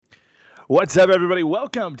What's up, everybody?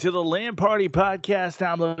 Welcome to the Land Party Podcast.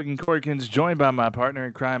 I'm Logan Corkins, joined by my partner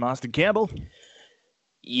in crime, Austin Campbell.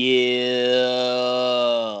 Yeah,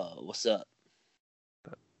 what's up?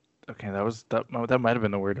 Okay, that might have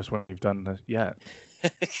been the weirdest one we've done yet.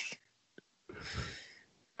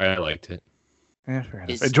 I liked it. Yeah, fair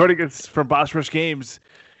enough. And joining us from Boss Rush Games,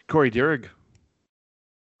 Corey Dierig.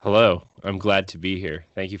 Hello, I'm glad to be here.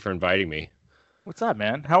 Thank you for inviting me. What's up,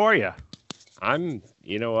 man? How are you?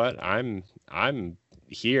 You know what? I'm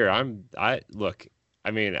here. Look,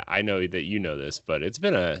 I mean, I know that you know this, but it's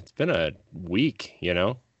been a week, you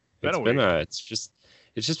know? It's just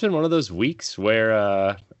been one of those weeks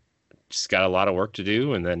where just got a lot of work to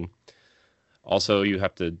do, and then also you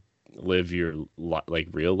have to live your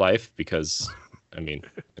real life because I mean,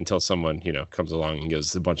 until someone, comes along and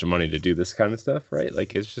gives a bunch of money to do this kind of stuff, right?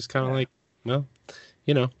 Like it's just kind of like, well,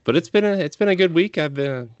 but it's been a good week.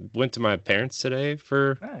 Went to my parents today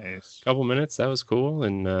for a couple minutes. That was cool.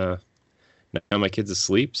 And now my kid's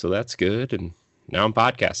asleep, so that's good. And now I'm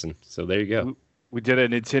podcasting. So there you go. We did a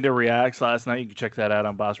Nintendo Reacts last night. You can check that out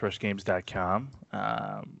on bossrushgames.com.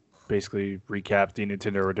 Basically recap the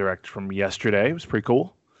Nintendo Direct from yesterday. It was pretty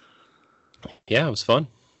cool. Yeah, it was fun.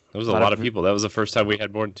 There was a lot of people. That was the first time we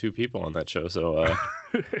had more than 2 people on that show. So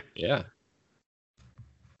yeah.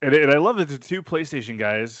 And I love that the 2 PlayStation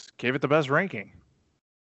guys gave it the best ranking.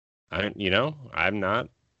 I'm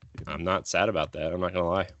not sad about that. I'm not gonna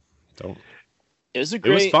lie. It was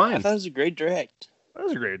fine. I thought it was a great direct. That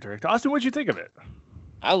was a great direct. Austin, what'd you think of it?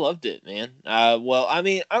 I loved it, man. Well, I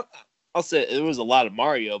mean, I'll say it was a lot of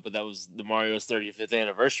Mario, but that was the Mario's 35th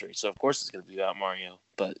anniversary, so of course it's gonna be about Mario.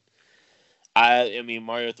 But I mean,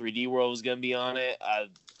 Mario 3D World was gonna be on it.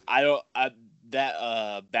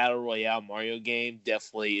 That Battle Royale Mario game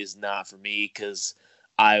definitely is not for me because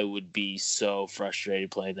I would be so frustrated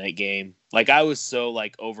playing that game. Like, I was so,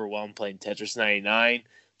 overwhelmed playing Tetris 99.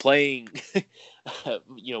 Playing,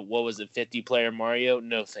 what was it, 50-player Mario?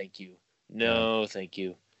 No, thank you. No, thank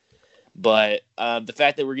you. But the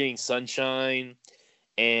fact that we're getting Sunshine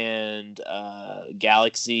and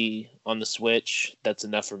Galaxy on the Switch, that's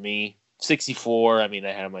enough for me. 64, I mean,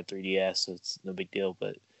 I had on my 3DS, so it's no big deal,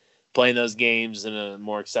 but playing those games in a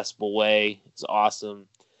more accessible way is awesome.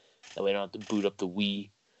 That way I don't have to boot up the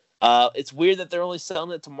Wii. It's weird that they're only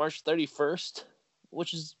selling it to March 31st,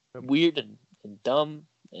 which is weird and dumb,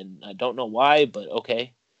 and I don't know why, but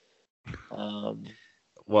okay.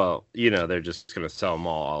 Well, they're just going to sell them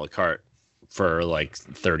all a la carte for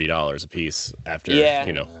 $30 a piece after,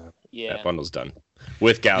 that bundle's done.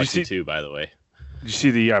 With Galaxy 2, by the way. Did you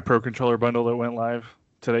see the Pro Controller bundle that went live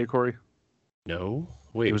today, Corey? No.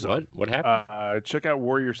 Wait, what happened? Check out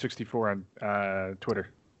Warrior64 on Twitter.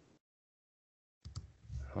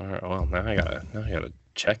 All right, well, now I gotta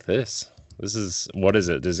check this. What is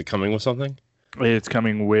it? Is it coming with something? It's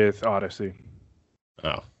coming with Odyssey.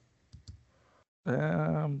 Oh.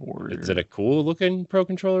 Is it a cool looking Pro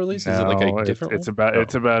Controller release? No, is it a different it's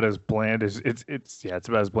about as bland as it's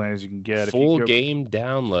about as bland as you can get. Full game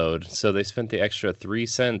download. So they spent the extra 3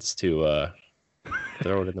 cents to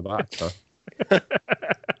throw it in the box, huh?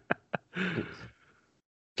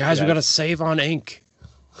 Guys, we gotta save on ink.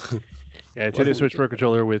 Yeah, Nintendo Switch Pro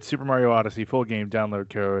Controller with Super Mario Odyssey full game download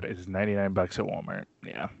code is $99 at Walmart.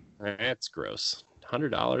 Yeah, that's gross.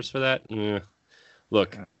 $100 for that?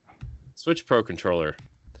 Look, Switch Pro Controller,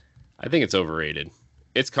 I think it's overrated.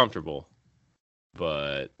 It's comfortable,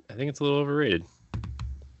 but I think it's a little overrated.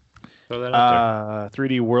 Throw that out there.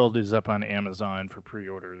 3D World is up on Amazon for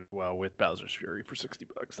pre-order as well with Bowser's Fury for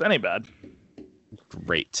 $60. That ain't bad.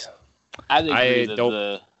 Great. I agree that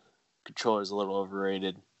the controller is a little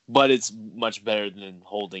overrated, but it's much better than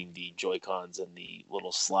holding the Joy-Cons and the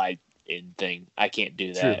little slide-in thing. I can't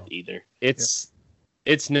do that either. It's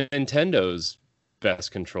Nintendo's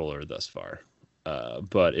best controller thus far,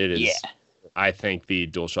 but it is. Yeah. I think the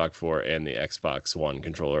DualShock 4 and the Xbox One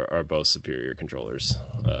controller are both superior controllers.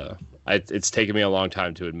 It's taken me a long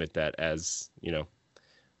time to admit that as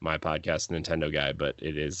my podcast Nintendo guy, but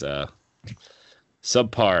it is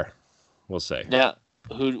subpar, we'll say. Now,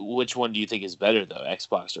 which one do you think is better though,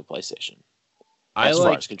 Xbox or PlayStation?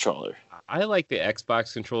 Xbox controller. I like the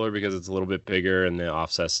Xbox controller because it's a little bit bigger and the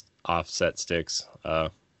offset sticks.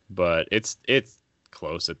 But it's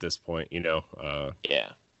close at this point,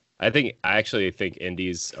 Yeah. I actually think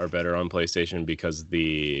indies are better on PlayStation because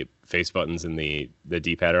the face buttons and the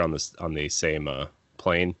D-pad are on the same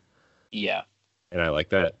plane. Yeah. And I like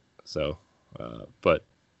that. So, but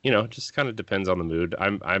it just kind of depends on the mood.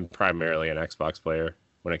 I'm primarily an Xbox player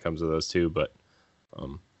when it comes to those two, but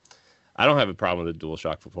I don't have a problem with the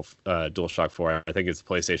DualShock 4. I think it's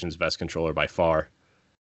PlayStation's best controller by far.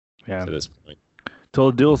 to this point.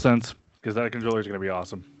 Till DualSense, because that controller is going to be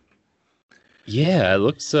awesome. Yeah, it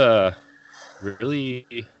looks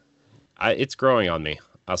really. It's growing on me.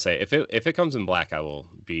 I'll say if it comes in black, I will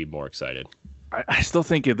be more excited. I still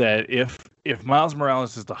think that if Miles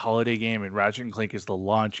Morales is the holiday game and Ratchet and Clank is the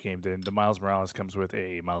launch game, then the Miles Morales comes with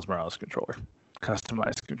a Miles Morales controller,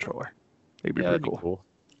 customized controller. It'd be pretty cool.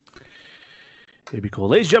 It'd be cool.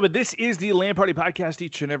 Ladies and gentlemen, this is the LAN Party Podcast.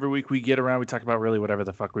 Each and every week we get around, we talk about really whatever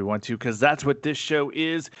the fuck we want to, because that's what this show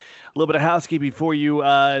is. A little bit of housekeeping for you.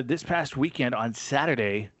 This past weekend on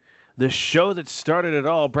Saturday, the show that started it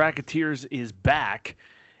all, Bracketeers, is back.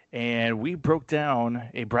 And we broke down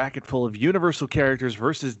a bracket full of Universal characters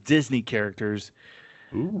versus Disney characters.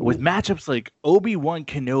 Ooh. With matchups like Obi-Wan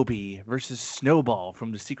Kenobi versus Snowball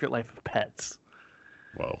from The Secret Life of Pets.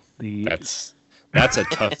 Whoa. That's a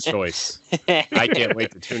tough choice. I can't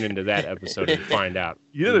wait to tune into that episode and find out.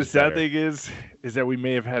 You know, the sad thing is that we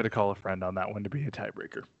may have had to call a friend on that one to be a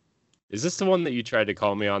tiebreaker. Is this the one that you tried to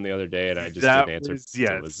call me on the other day and I just didn't answer?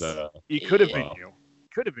 Yes. It could have been you.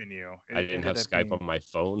 Could have been you. I didn't have Skype on my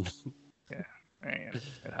phone. Yeah,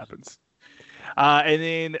 it happens. And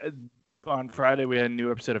then on Friday, we had a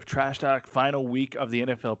new episode of Trash Talk, final week of the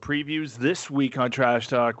NFL previews. This week on Trash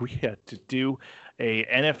Talk, we had to do a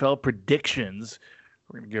NFL predictions.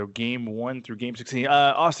 We're going to go game 1 through game 16.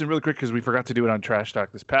 Austin, really quick, because we forgot to do it on Trash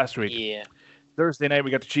Talk this past week. Yeah. Thursday night,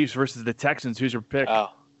 we got the Chiefs versus the Texans. Who's your pick? Oh.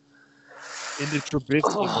 In the Trubisky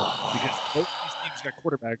Bowl, because both these teams got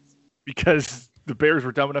quarterbacks because the Bears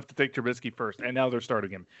were dumb enough to take Trubisky first, and now they're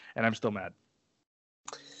starting him, and I'm still mad.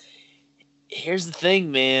 Here's the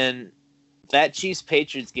thing, man. That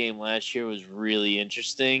Chiefs-Patriots game last year was really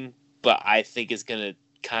interesting, but I think it's going to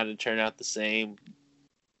kind of turn out the same.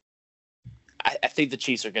 I think the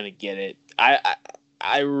Chiefs are going to get it.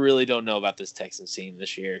 I really don't know about this Texans team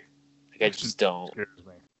this year. Like, I just don't.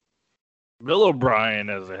 Bill O'Brien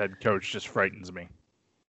as a head coach just frightens me.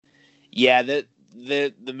 Yeah, the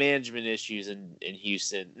management issues in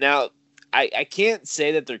Houston. Now, I can't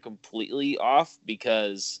say that they're completely off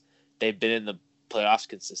because they've been in the playoffs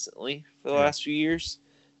consistently for the last few years.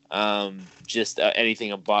 Just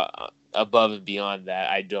anything above and beyond that,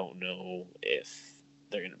 I don't know if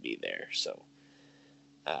they're going to be there. So,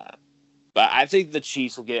 but I think the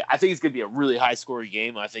Chiefs will get it. I think it's going to be a really high-scoring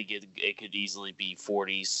game. I think it could easily be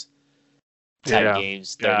 40s type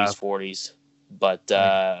games, 30s, 40s. But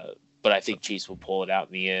I think Chiefs will pull it out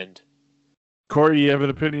in the end. Corey, you have an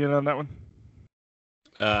opinion on that one?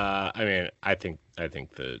 I mean, I think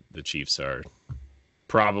the Chiefs are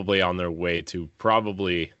probably on their way to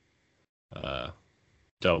probably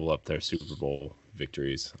double up their Super Bowl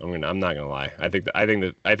victories. I'm not gonna lie. I think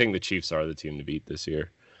the Chiefs are the team to beat this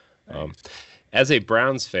year. As a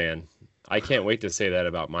Browns fan, I can't wait to say that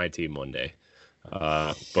about my team one day.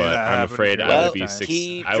 But I'm afraid I will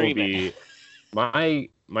be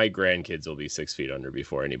my grandkids will be 6 feet under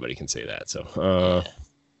before anybody can say that. So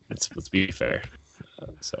let's be fair.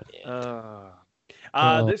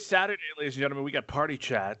 This Saturday, ladies and gentlemen, we got Party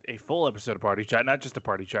Chat, a full episode of Party Chat, not just the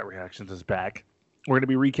Party Chat reactions is back. We're going to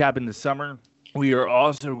be recapping the summer. We are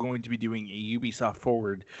also going to be doing a Ubisoft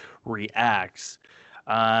Forward Reacts.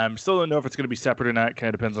 Still don't know if it's going to be separate or not.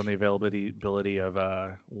 Kind of depends on the availability of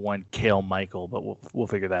one Kale Michael, but we'll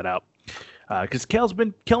figure that out. Because Kale's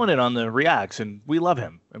been killing it on the Reacts, and we love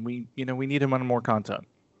him, and we need him on more content.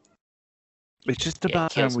 It's just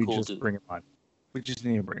about time we just bring him on. We just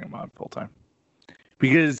need to bring him on full time.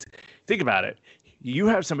 Because think about it, you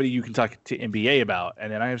have somebody you can talk to NBA about,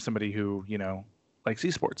 and then I have somebody who likes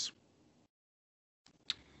esports.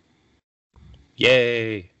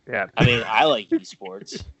 Yay! Yeah, I mean, I like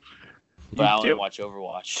esports, but I only watch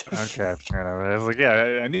Overwatch. Okay, fair enough. I was like,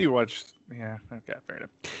 I need to watch. Yeah, okay, fair enough.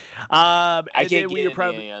 I can't get into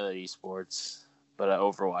any other esports, but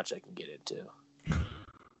Overwatch I can get into.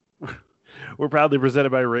 We're proudly presented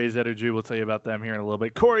by Raze Energy. We'll tell you about them here in a little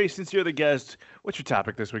bit. Corey, since you're the guest, what's your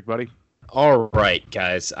topic this week, buddy? All right,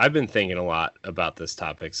 guys. I've been thinking a lot about this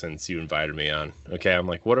topic since you invited me on. Okay, I'm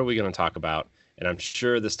like, what are we going to talk about? And I'm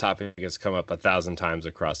sure this topic has come up 1,000 times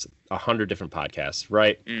across 100 different podcasts,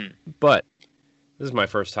 right? Mm. But this is my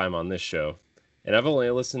first time on this show, and I've only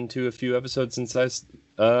listened to a few episodes since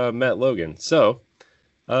I met Logan. So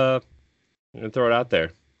I'm going to throw it out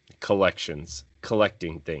there.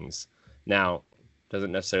 Collecting things. Now,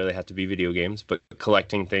 doesn't necessarily have to be video games, but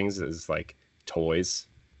collecting things is like toys,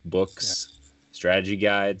 books, strategy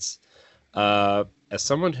guides. As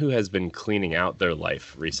someone who has been cleaning out their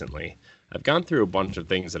life recently, I've gone through a bunch of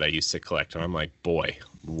things that I used to collect, and I'm like, boy,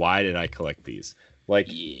 why did I collect these? Like,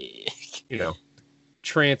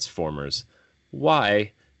 Transformers.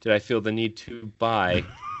 Why did I feel the need to buy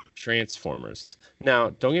Transformers.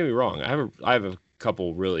 Now, don't get me wrong. I have a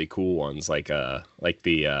couple really cool ones, like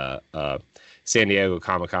the San Diego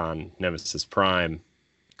Comic-Con Nemesis Prime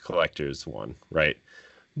collector's one, right?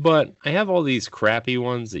 But I have all these crappy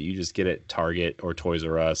ones that you just get at Target or Toys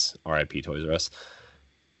R Us, RIP Toys R Us,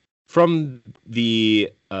 from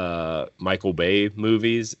the Michael Bay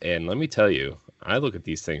movies. And let me tell you, I look at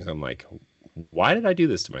these things, I'm like, why did I do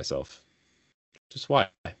this to myself? Just why?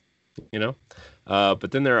 You know?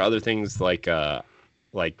 But then there are other things like the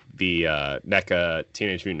NECA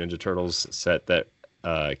Teenage Mutant Ninja Turtles set that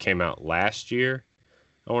came out last year,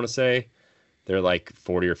 I want to say. They're like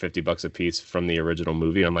 $40 or $50 a piece from the original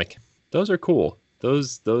movie. I'm like, those are cool.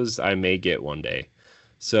 Those I may get one day.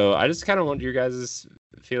 So I just kind of want your guys'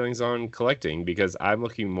 feelings on collecting, because I'm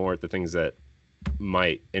looking more at the things that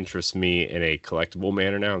might interest me in a collectible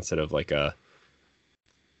manner now, instead of like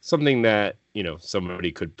something that, you know,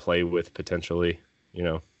 somebody could play with potentially, you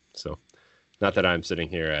know. So not that I'm sitting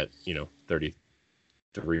here at, you know,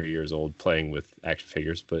 33 years old playing with action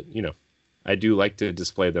figures, but, you know, I do like to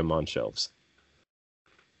display them on shelves.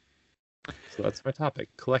 So that's my topic,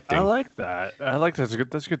 collecting. I like that. That's a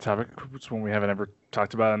good topic. It's one we haven't ever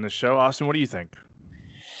talked about on this show. Austin, what do you think?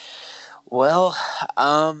 Well,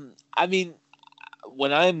 I mean,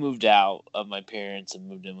 when I moved out of my parents and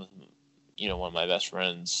moved in with, you know, one of my best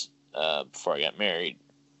friends before I got married,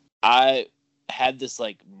 I had this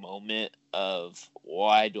like moment of,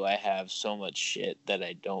 why do I have so much shit that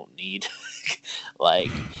I don't need?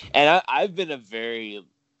 Like, and I've been a very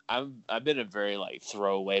like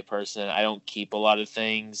throwaway person. I don't keep a lot of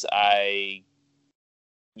things. I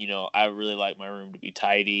really like my room to be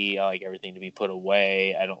tidy. I like everything to be put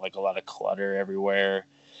away. I don't like a lot of clutter everywhere.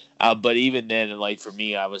 But even then, like for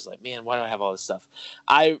me, I was like, man, why do I have all this stuff?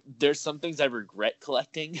 There's some things I regret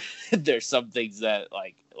collecting. There's some things that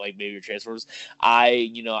like maybe your Transformers.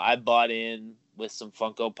 I bought in with some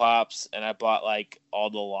Funko Pops, and I bought like all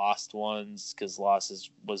the Lost ones, because Lost is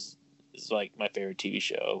like my favorite TV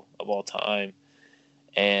show of all time.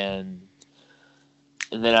 And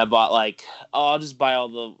then I bought like, I'll just buy all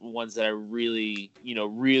the ones that I really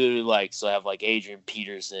like. So I have like Adrian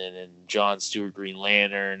Peterson and John Stewart Green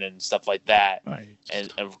Lantern and stuff like that. Nice.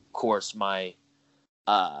 And of course my,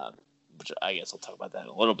 which I guess I'll talk about that in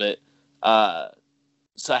a little bit.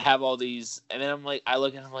 So I have all these, and then I'm like, I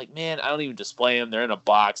look and I'm like, man, I don't even display them. They're in a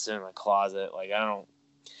box, they're in my closet. Like I don't.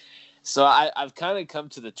 So I've kind of come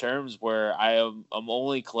to the terms where I'm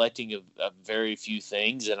only collecting a very few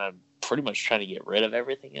things, and I'm pretty much trying to get rid of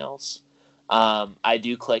everything else. I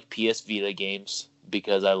do collect PS Vita games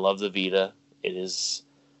because I love the Vita. It is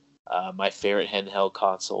my favorite handheld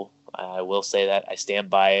console. I will say that. I stand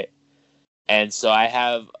by it. And so I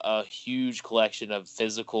have a huge collection of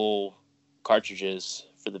physical cartridges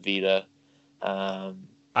for the Vita. I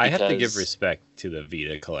have to give respect to the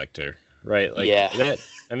Vita collector, right? Like, yeah. That,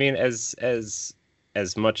 I mean, as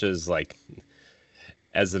much as like,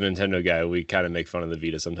 as the Nintendo guy, we kind of make fun of the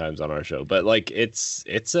Vita sometimes on our show, but like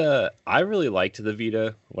I really liked the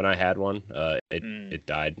Vita when I had one. It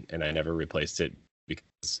died and I never replaced it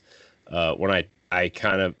because when I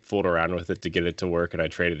kind of fooled around with it to get it to work, and I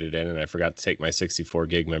traded it in, and I forgot to take my 64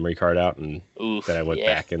 gig memory card out, and then I went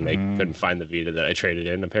back and they couldn't find the Vita that I traded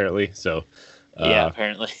in, apparently. So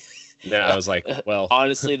apparently. Then I was like, well,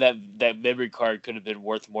 honestly, that memory card could have been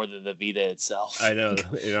worth more than the Vita itself. I know.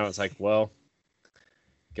 It's like, well,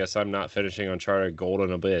 guess I'm not finishing Uncharted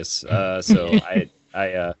Golden Abyss. So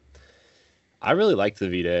I really liked the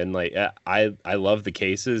Vita, and like I love the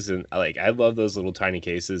cases, and I love those little tiny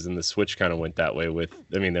cases, and the Switch kind of went that way with.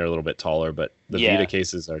 I mean, they're a little bit taller, but the Vita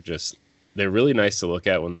cases are they're really nice to look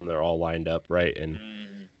at when they're all lined up right,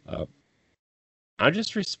 and I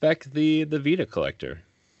just respect the Vita collector.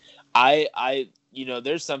 I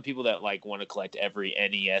there's some people that like want to collect every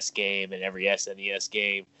NES game and every SNES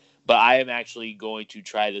game, but I am actually going to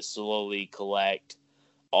try to slowly collect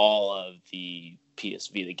all of the PS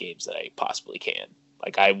Vita games that I possibly can.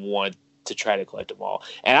 Like I want to try to collect them all,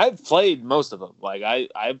 and I've played most of them. Like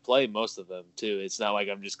I've played most of them too. It's not like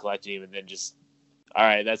I'm just collecting them and then just, all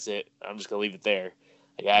right, that's it. I'm just gonna leave it there.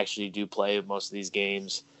 Like I actually do play most of these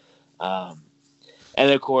games. And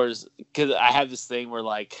of course, because I have this thing where,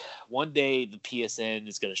 like, one day the PSN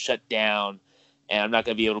is going to shut down, and I'm not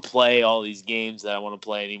going to be able to play all these games that I want to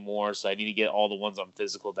play anymore. So I need to get all the ones on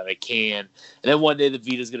physical that I can. And then one day the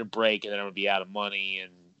Vita is going to break, and then I'm going to be out of money.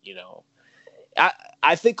 And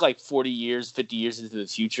I think like 40 years, 50 years into the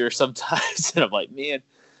future sometimes, and I'm like, man,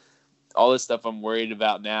 all this stuff I'm worried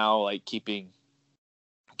about now, like getting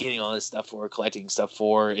all this stuff for, collecting stuff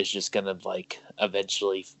for, is just going to like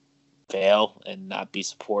eventually fail and not be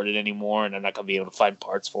supported anymore, and I'm not going to be able to find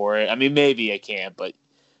parts for it. I mean, maybe I can, but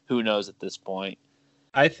who knows at this point?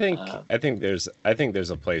 I think there's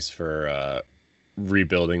a place for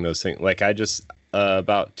rebuilding those things. Like I just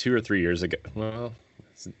about 2 or 3 years ago, well,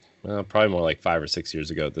 probably more like 5 or 6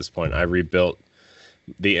 years ago at this point, I rebuilt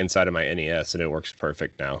the inside of my NES and it works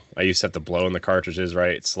perfect now. I used to have to blow in the cartridges,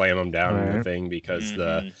 right? Slam them down in the thing because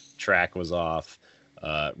the track was off.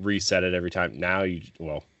 Reset it every time. Now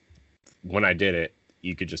when I did it,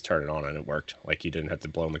 you could just turn it on and it worked. Like you didn't have to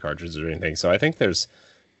blow in the cartridges or anything. So I think there's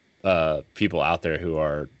people out there who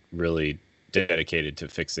are really dedicated to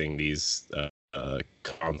fixing these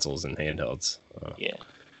consoles and handhelds. Yeah.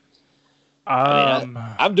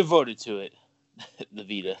 I'm devoted to it. The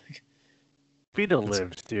Vita. Vita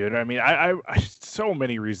lives, dude. I mean, I so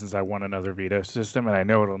many reasons I want another Vita system, and I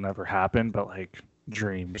know it'll never happen, but like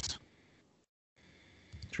dreams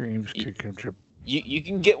could come true. You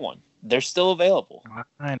can get one. They're still available.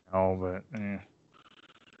 I know, but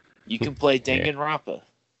you can play Danganronpa.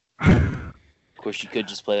 Of course, you could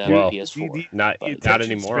just play that on PS4. Not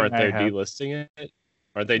anymore. Aren't they delisting it?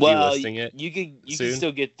 Are they delisting it? You can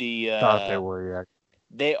still get the. Thought they were, yeah.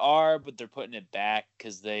 They are, but they're putting it back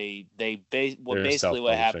because basically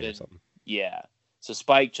what happened. Yeah. So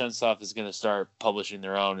Spike Chunsoft is going to start publishing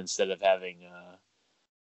their own instead of having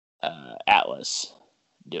Atlas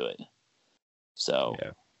do it. So. Yeah.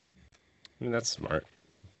 I mean, that's smart.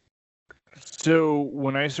 So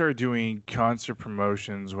when I started doing concert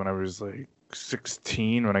promotions when I was like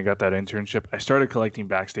 16, when I got that internship, I started collecting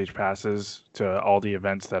backstage passes to all the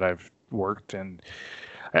events that I've worked, and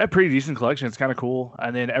I had a pretty decent collection. It's kind of cool.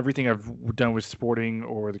 And then everything I've done with Sporting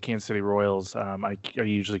or the Kansas City Royals, I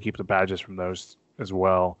usually keep the badges from those as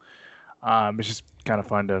well. It's just kind of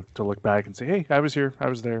fun to look back and say, hey, I was here, I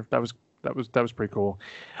was there. That was pretty cool.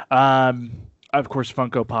 Of course,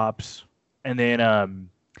 Funko Pops, and then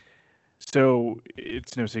so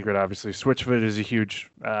it's no secret, obviously, Switchfoot is a huge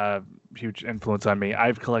influence on me.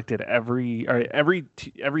 I've collected every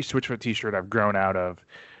Switchfoot T-shirt I've grown out of,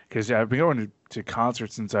 because I've been going to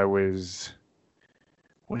concerts since I was,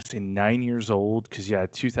 I want to say 9 years old. Because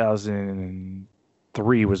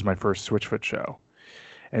 2003 was my first Switchfoot show,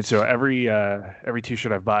 and so every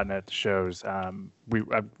T-shirt I've bought at the shows,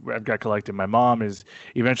 I've got collected. My mom is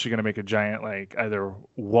eventually going to make a giant like either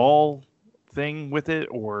wall thing with it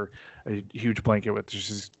or a huge blanket with.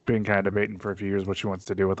 She's been kind of debating for a few years what she wants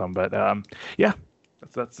to do with them, but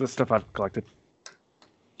that's the stuff I've collected.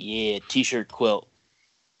 Yeah, T-shirt quilt.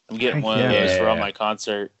 I'm getting one of those for all my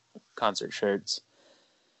concert shirts.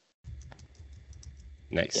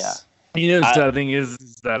 Nice. Yeah. The thing is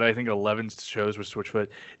that I think 11 shows with Switchfoot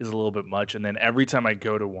is a little bit much, and then every time I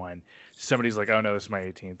go to one, somebody's like, "Oh no, this is my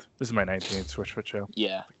 18th. This is my 19th Switchfoot show."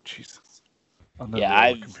 Yeah. Like, Jesus.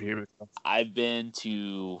 I've been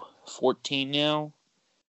to 14 now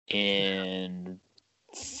in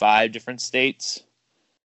 5 different states.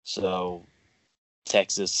 So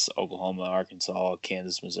Texas, Oklahoma, Arkansas,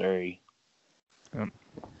 Kansas, Missouri.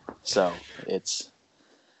 So it's,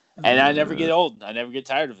 and I never get old. I never get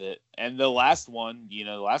tired of it. And the last one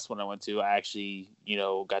I went to, I actually,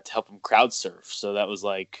 got to help him crowd surf. So that was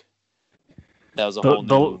a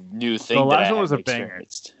whole new thing. The last one was a banger.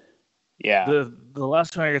 Yeah. The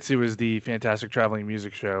last one I got to see was the Fantastic Traveling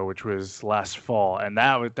Music Show, which was last fall, and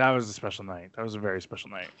that was a special night. That was a very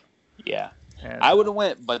special night. Yeah. And, I would have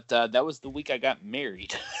went, but that was the week I got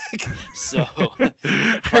married. So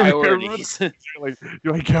priorities.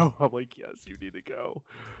 You're like, go. I'm like, yes, you need to go.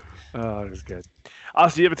 Oh, it was good.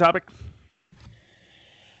 Austin, you have a topic?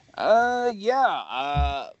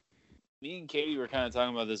 Yeah. Me and Katie were kind of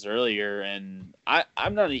talking about this earlier, and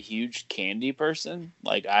I'm not a huge candy person.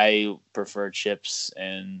 Like, I prefer chips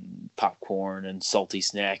and popcorn and salty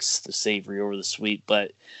snacks, the savory over the sweet.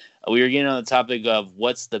 But we were getting on the topic of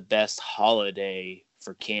what's the best holiday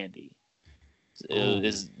for candy.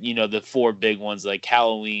 Is the 4 big ones like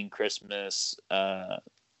Halloween, Christmas,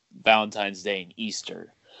 Valentine's Day, and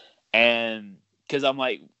Easter. And because I'm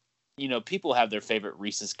like, people have their favorite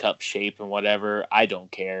Reese's cup shape and whatever. I don't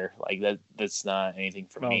care. Like that's not anything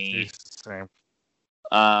for me. Same.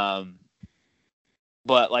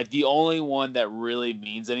 But like the only one that really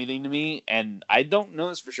means anything to me, and I don't know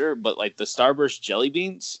this for sure, but like the Starburst jelly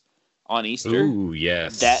beans on Easter. Ooh,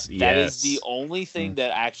 yes. That is the only thing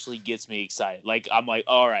that actually gets me excited. Like I'm like,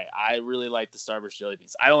 all right, I really like the Starburst jelly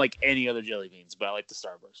beans. I don't like any other jelly beans, but I like the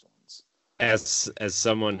Starburst ones. As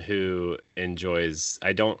someone who enjoys,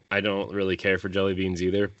 I don't really care for jelly beans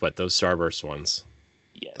either, but those Starburst ones.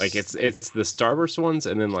 Yes. Like it's the Starburst ones,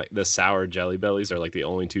 and then like the sour Jelly Bellies are like the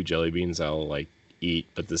only 2 jelly beans I'll like eat,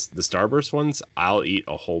 but the Starburst ones, I'll eat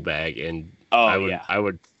a whole bag, and I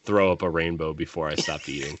would throw up a rainbow before I stopped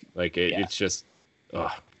eating. Like it's just,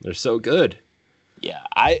 they're so good. Yeah,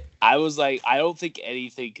 I was like, I don't think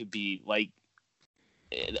anything could be like.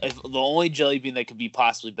 If the only jelly bean that could be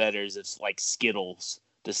possibly better is if like Skittles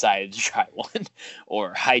decided to try one,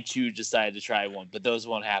 or Hi-Chew decided to try one, but those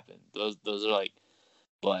won't happen. Those are like,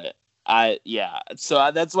 but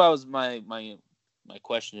so that's why my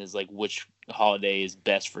question is like, which holiday is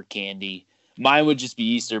best for candy? Mine would just be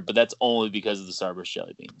Easter, but that's only because of the Starburst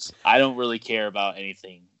jelly beans. I don't really care about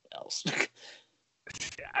anything else.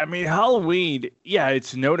 I mean, Halloween,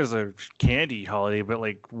 it's known as a candy holiday, but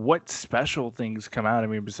like, what special things come out? I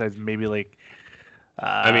mean, besides maybe like,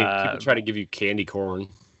 I mean, people try to give you candy corn.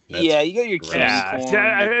 You got your candy corn.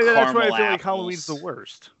 That's why I feel like Halloween's the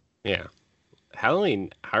worst. Yeah,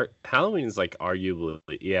 Halloween is like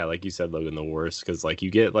arguably, like you said, Logan, the worst, because like you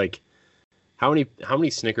get like, how many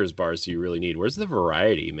Snickers bars do you really need? Where's the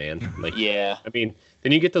variety, man? Like, I mean,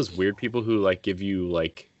 then you get those weird people who like give you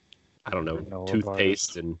like, I don't know,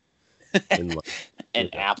 toothpaste and like, an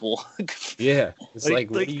apple. Yeah, it's like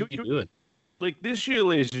what are you doing? Like this year,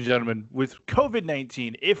 ladies and gentlemen, with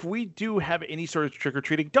COVID-19, if we do have any sort of trick or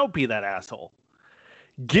treating, don't be that asshole.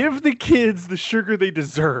 Give the kids the sugar they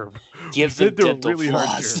deserve. Give them dental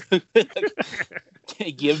floss.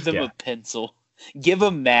 Give them a pencil. Give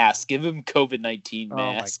them masks. Give them COVID-19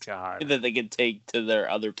 masks. Oh my God. That they can take to their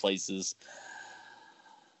other places.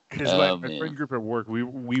 Because my friend group at work,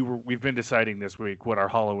 we've been deciding this week what our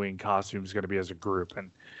Halloween costume is going to be as a group,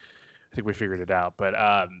 and I think we figured it out. But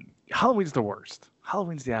Halloween's the worst.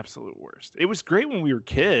 Halloween's the absolute worst. It was great when we were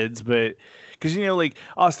kids, but because like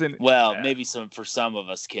Austin. Well, maybe for some of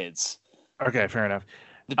us kids. Okay, fair enough.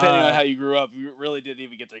 Depending on how you grew up, you really didn't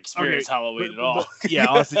even get to experience Halloween at all. Yeah,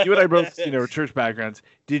 Austin, you and I both, church backgrounds.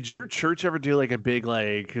 Did your church ever do like a big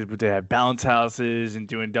because they had bounce houses and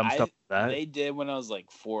doing dumb stuff like that? They did when I was like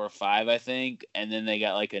 4 or 5, I think, and then they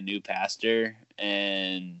got like a new pastor,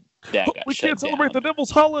 and that got shut down. We can't celebrate the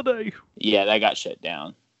devil's holiday. Yeah, that got shut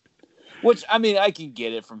down. Which, I mean, I can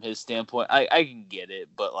get it from his standpoint. I can get it,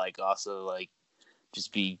 but like also like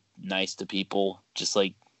just be nice to people, just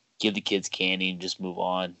like give the kids candy and just move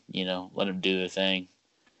on, let them do their thing.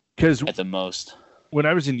 Because at the most, when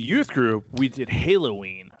I was in youth group, we did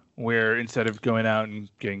Halloween, where instead of going out and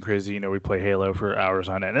getting crazy, we play Halo for hours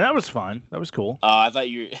on end, and that was fun. That was cool. I thought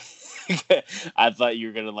you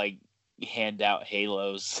were gonna like hand out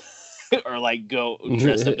Halos. Or like go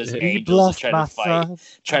dress up as angels and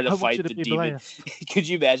try to fight the demon. Could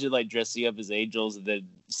you imagine like dressing up as angels and then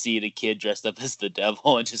seeing a kid dressed up as the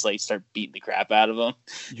devil and just like start beating the crap out of him?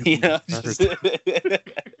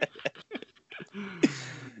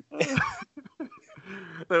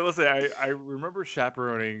 Listen, I remember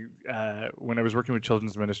chaperoning when I was working with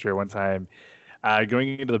children's ministry one time.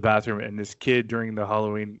 Going into the bathroom, and this kid during the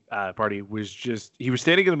Halloween party was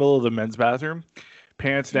standing in the middle of the men's bathroom,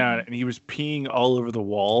 pants down, and he was peeing all over the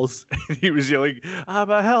walls. And he was yelling, "I'm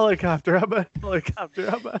a helicopter! I'm a helicopter!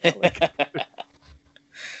 I'm a helicopter!"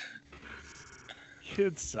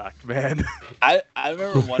 Kids sucked, man. I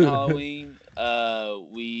remember one Halloween,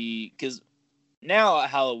 because now at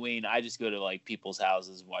Halloween I just go to like people's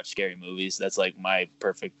houses and watch scary movies. That's like my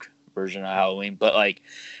perfect version of Halloween. But like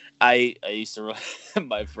I used to run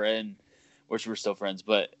my friend, which we're still friends,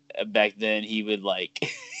 but back then he would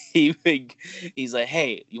like he's like,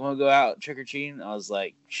 "Hey, you want to go out trick-or-treating?" I was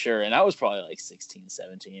like, "Sure." And I was probably like 16,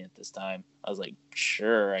 17 at this time. I was like,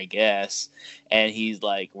 "Sure, I guess." And he's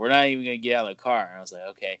like, "We're not even gonna get out of the car." And I was like,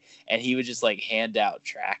 "Okay." And he would just like hand out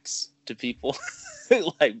tracts to people,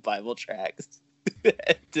 like Bible tracts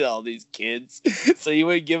to all these kids. So you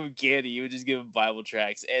wouldn't give them candy, you would just give them Bible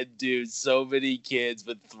tracts. And dude, so many kids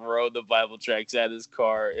would throw the Bible tracts at his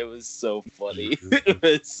car. It was so funny.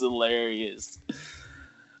 It's hilarious.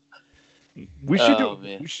 We should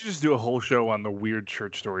just do a whole show on the weird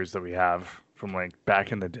church stories that we have from like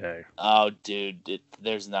back in the day. Oh, dude,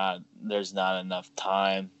 there's not enough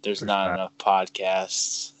time. There's not enough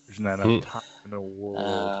podcasts. There's not enough time in the world.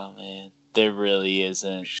 Oh man, there really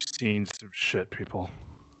isn't. We've seen some shit, people.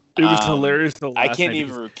 It was hilarious. I can't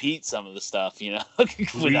even repeat some of the stuff,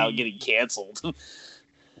 without getting canceled.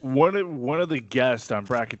 One of the guests on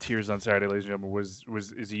Bracketeers on Saturday, ladies and gentlemen,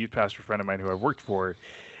 is a youth pastor friend of mine who I worked for.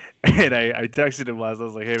 And I texted him last. I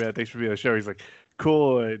was like, "Hey man, thanks for being on the show." He's like,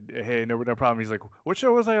 "Cool." And, hey, no problem. He's like, "What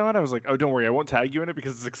show was I on?" I was like, "Oh, don't worry, I won't tag you in it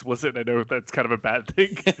because it's explicit, and I know that's kind of a bad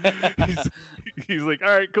thing." he's like, "All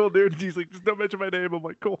right, cool, dude." He's like, "Just don't mention my name." I'm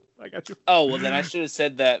like, "Cool, I got you." Oh well, then I should have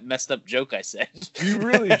said that messed up joke I said. You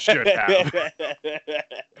really should have.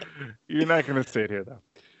 You're not gonna say it here though.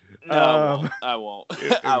 No, I won't.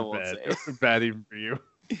 I won't say it. It's bad even for you.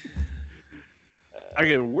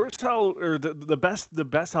 Okay, worst or the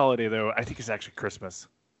best holiday though, I think is actually Christmas.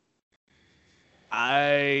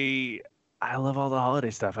 I love all the holiday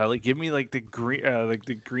stuff. Give me like the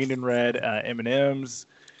green and red M&Ms.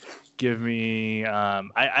 Give me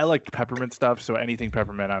I like peppermint stuff, so anything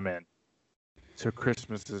peppermint I'm in. So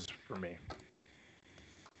Christmas is for me.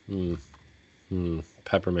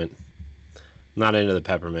 Peppermint. Not into the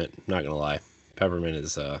peppermint, not gonna lie. Peppermint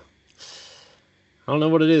is I don't know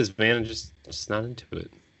what it is, man. I'm just not into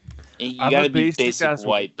it. You gotta be basic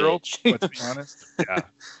white girl, bitch. Let's be honest. Yeah. I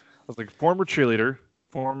was like former cheerleader,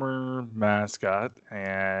 former mascot,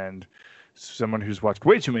 and someone who's watched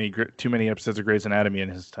way too many episodes of Grey's Anatomy in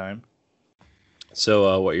his time.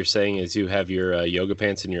 So what you're saying is you have your yoga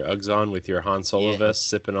pants and your Uggs on with your Han Solo vest,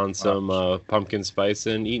 sipping on some pumpkin spice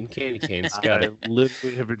and eating candy canes. I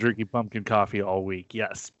literally have been drinking pumpkin coffee all week.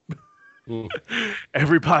 Yes.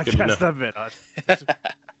 Every podcast I've been on.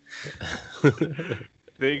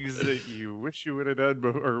 Things that you wish you would have done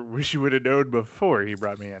or wish you would have known before he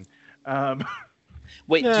brought me in.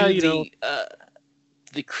 Wait,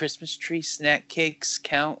 the Christmas tree snack cakes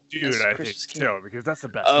count? Dude, I think so, because that's the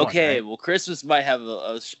best Okay, one, right? Well, Christmas might have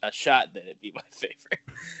a shot that it'd be my favorite.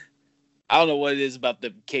 I don't know what it is about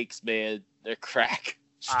the cakes, man. They're crack.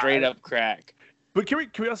 Straight up crack. But can we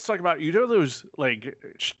also talk about, those like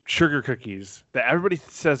sugar cookies that everybody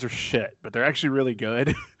says are shit, but they're actually really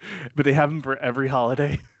good, but they have them for every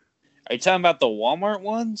holiday? Are you talking about the Walmart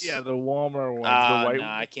ones? Yeah, the Walmart ones. The white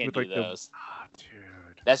I can't do those. Dude.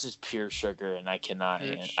 That's just pure sugar, and I cannot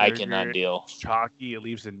deal. It's chalky. It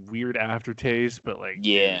leaves a weird aftertaste, but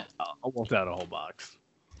yeah, I wolfed out a whole box.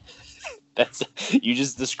 You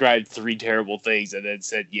just described 3 terrible things and then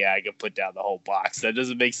said, "Yeah, I could put down the whole box." That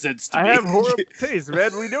doesn't make sense to me. I have horrible taste,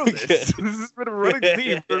 man. We know this. This has been a running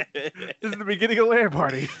theme. This is the beginning of Lair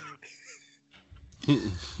Party.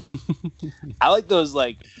 I like those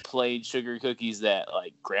like plain sugar cookies that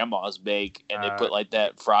like grandmas bake, and they put like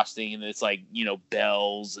that frosting, and it's like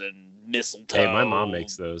bells and mistletoe. Hey, my mom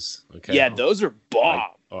makes those. Okay. Yeah, those are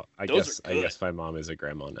bomb. I guess my mom is a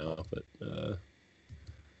grandma now, but.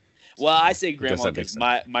 Well, I say grandma because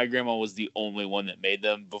my grandma was the only one that made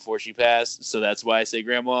them before she passed, so that's why I say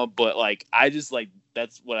grandma. But I just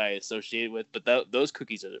that's what I associate with. But those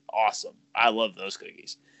cookies are awesome. I love those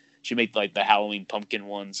cookies. She made the Halloween pumpkin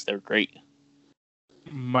ones. They're great.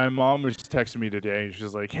 My mom was texting me today, and she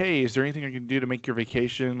was like, "Hey, is there anything I can do to make your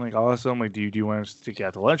vacation awesome? Do you want us to get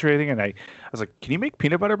out to lunch or anything?" And I was like, "Can you make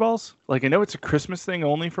peanut butter balls? I know it's a Christmas thing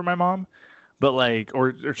only for my mom, but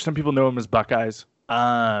or some people know them as Buckeyes."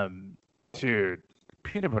 Dude,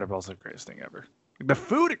 peanut butter balls are the greatest thing ever. The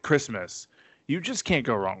food at Christmas, you just can't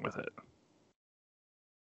go wrong with it.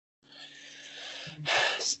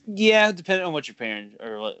 Yeah, depending on what your parents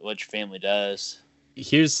or what your family does.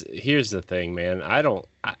 Here's the thing, man.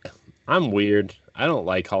 I'm weird. I don't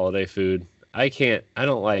like holiday food. I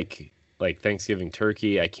don't like Thanksgiving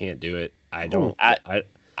turkey. I can't do it. I'm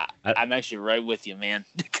actually right with you, man.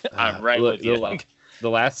 I'm right with you. The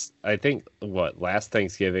last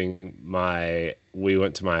Thanksgiving, we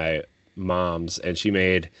went to my mom's and she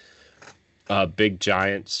made big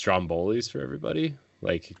giant strombolis for everybody.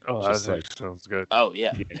 Sounds good. Oh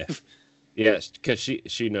yeah, yeah. Because she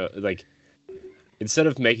instead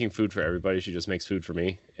of making food for everybody, she just makes food for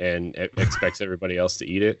me and expects everybody else to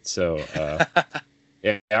eat it. So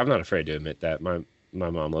yeah, I'm not afraid to admit that my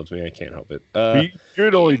mom loves me. I can't help it. You're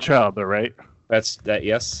the only child, though, right? That's that.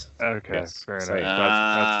 Yes. Okay. Yes. Fair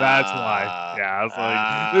enough. That's why. Yeah. I was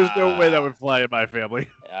like, there's no way that would fly in my family.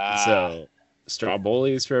 So,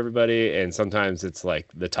 strombolis for everybody, and sometimes it's like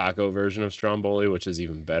the taco version of stromboli, which is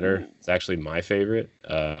even better. It's actually my favorite.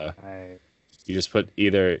 You just put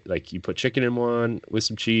you put chicken in one with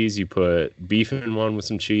some cheese, you put beef in one with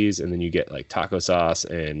some cheese, and then you get taco sauce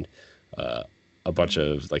and a bunch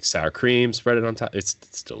of sour cream, spread it on top. It's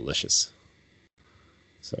delicious.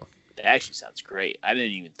 So. That actually sounds great. I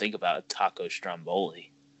didn't even think about a taco stromboli.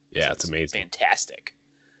 Yeah, it's amazing. Fantastic.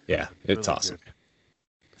 Yeah, it's really awesome. Good.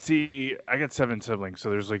 See, I got 7 siblings, so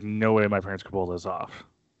there's no way my parents could pull this off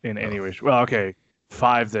in any way. Well, okay,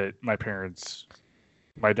 5 that my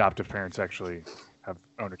adoptive parents actually have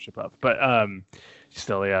ownership of. But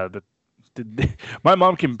still, yeah, my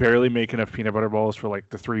mom can barely make enough peanut butter balls for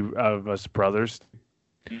the 3 of us brothers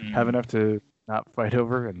have enough to not fight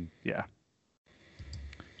over, and yeah.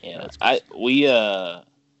 Yeah, I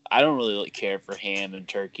don't really care for ham and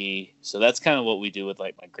turkey, so that's kind of what we do with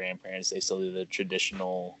my grandparents. They still do the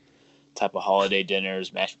traditional type of holiday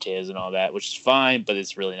dinners, mashed potatoes and all that, which is fine, but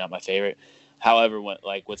it's really not my favorite. However,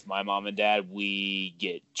 with my mom and dad, we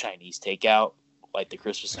get Chinese takeout, like the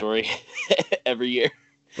Christmas Story, every year.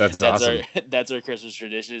 That's awesome. That's our Christmas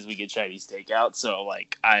tradition is we get Chinese takeout. So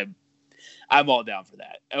I'm all down for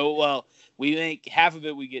that. Oh well, we make half of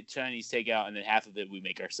it we get Chinese takeout, and then half of it we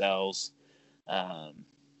make ourselves.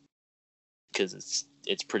 Because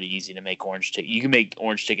it's pretty easy to make orange chicken. You can make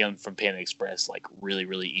orange chicken from Panda Express really,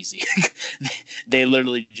 really easy. They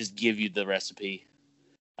literally just give you the recipe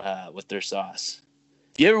with their sauce.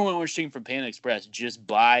 If you ever want orange chicken from Panda Express, just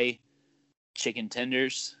buy chicken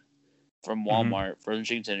tenders from Walmart, frozen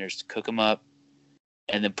chicken tenders, cook them up,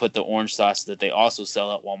 and then put the orange sauce that they also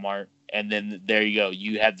sell at Walmart, and then there you go.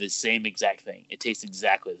 You have the same exact thing. It tastes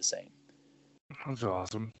exactly the same. That's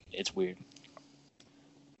awesome. It's weird.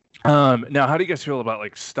 Now, how do you guys feel about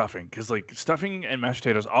stuffing? Because stuffing and mashed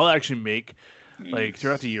potatoes, I'll actually make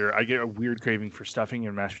throughout the year. I get a weird craving for stuffing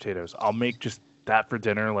and mashed potatoes. I'll make just that for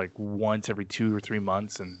dinner once every 2 or 3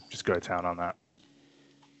 months and just go to town on that.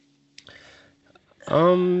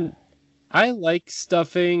 I like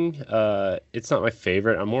stuffing. It's not my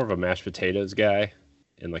favorite. I'm more of a mashed potatoes guy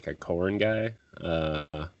and a corn guy.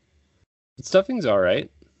 Stuffing's all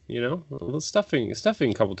right. Stuffing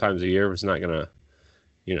a couple times a year was not gonna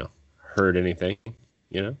hurt anything,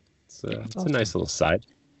 It's a nice little side.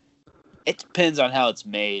 It depends on how it's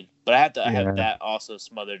made, but I have to have that also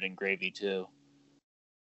smothered in gravy too.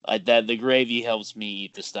 Like that, the gravy helps me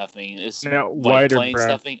eat the stuffing. It's white or plain brown?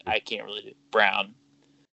 stuffing. I can't really do brown.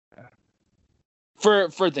 For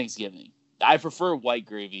Thanksgiving, I prefer white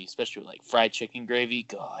gravy, especially fried chicken gravy.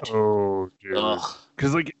 God. Oh, dude.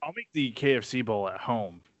 Because I'll make the KFC bowl at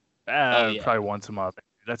home. Probably once a month.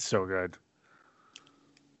 That's so good.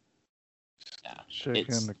 Yeah,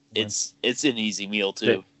 it's an easy meal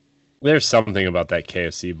too. There's something about that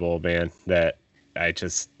KFC bowl, man, that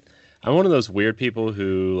I'm one of those weird people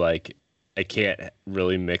who I can't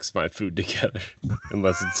really mix my food together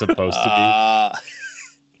unless it's supposed to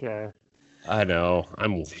be. Yeah. I know.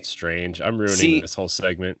 I'm strange. I'm ruining this whole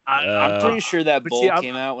segment. I'm pretty sure that bowl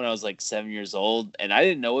came out when I was 7 years old, and I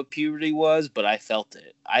didn't know what puberty was, but I felt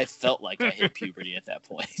it. I felt like I hit puberty at that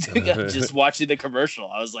point. Just watching the commercial,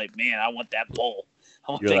 I was like, man, I want that bowl.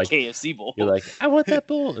 I want that KFC bowl. You're like, I want that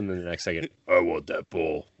bowl. And then the next second, I want that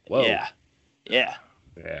bowl. Whoa. Yeah.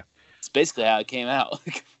 It's basically how it came out.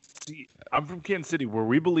 See, I'm from Kansas City, where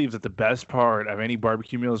we believe that the best part of any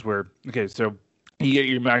barbecue meal is so you get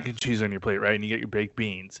your mac and cheese on your plate, right? And you get your baked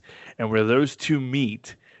beans. And where those two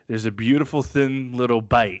meet, there's a beautiful thin little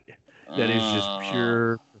bite that is just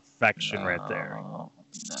pure perfection right there. No.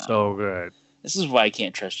 So good. This is why I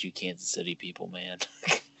can't trust you Kansas City people, man.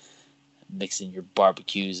 Mixing your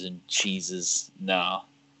barbecues and cheeses. No.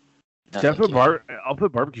 I'll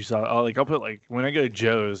put barbecue sauce. I'll put when I go to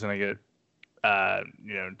Joe's and I get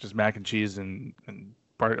just mac and cheese and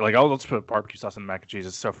I'll just put barbecue sauce and mac and cheese.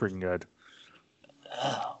 It's so freaking good.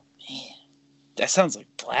 Oh man, that sounds like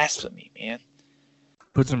blasphemy, man.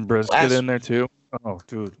 Put some brisket in there too. Oh,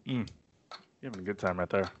 dude, you're having a good time right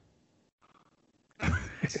there.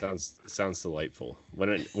 Sounds delightful.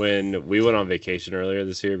 When we went on vacation earlier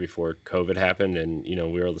this year before COVID happened, and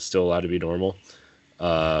we were still allowed to be normal,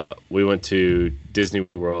 we went to Disney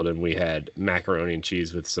World and we had macaroni and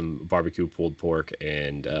cheese with some barbecue pulled pork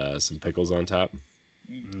and some pickles on top.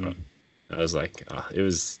 I was like, it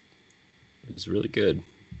was really good.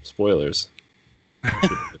 Spoilers.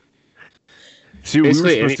 See, we were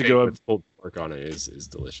supposed to go with pulled pork on it is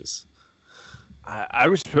delicious. I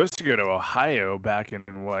was supposed to go to Ohio back in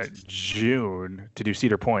June to do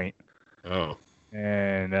Cedar Point. Oh.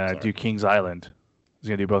 And do Kings Island. I was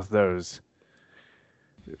gonna do both of those.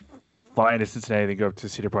 Fly into Cincinnati, then go up to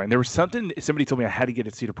Cedar Point. And there was something somebody told me I had to get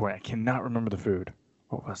at Cedar Point. I cannot remember the food.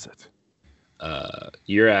 What was it?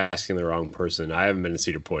 You're asking the wrong person. I haven't been to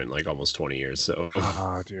Cedar Point in almost 20 years, so.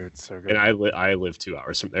 Oh, dude, it's so good. And I live 2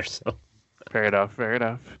 hours from there, so. Fair enough.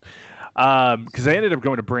 Because I ended up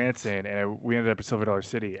going to Branson, and we ended up at Silver Dollar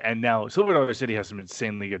City, and now Silver Dollar City has some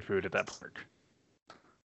insanely good food at that park.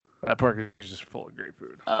 That park is just full of great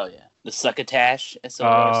food. Oh yeah, the succotash at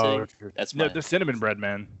Silver Dollar City. That's the cinnamon bread,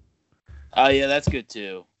 man. Oh yeah, that's good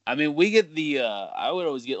too. I mean, we get the. I would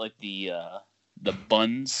always get the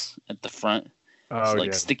buns at the front. Oh,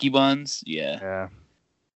 so, sticky buns. Yeah.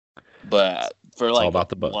 But for it's all about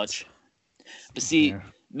the buns. Lunch. But see,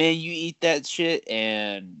 man, you eat that shit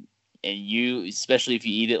and you, especially if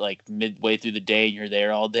you eat it midway through the day and you're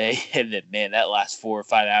there all day, and then man, that last 4 or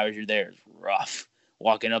 5 hours you're there is rough.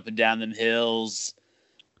 Walking up and down them hills,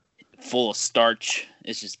 full of starch.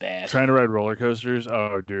 It's just bad. Trying to ride roller coasters.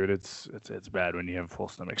 Oh, dude, it's bad when you have a full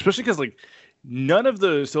stomach, especially because none of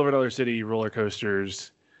the Silver Dollar City roller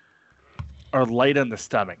coasters are light on the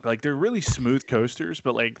stomach. Like they're really smooth coasters,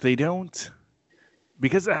 but like they don't,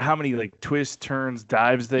 because of how many like twists, turns,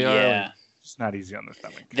 dives they are. Like, it's not easy on the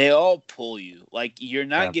stomach. They all pull you. Like you're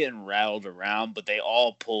not getting rattled around, but they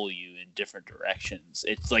all pull you in different directions.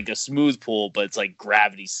 It's like a smooth pull, but it's like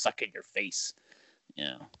gravity sucking your face.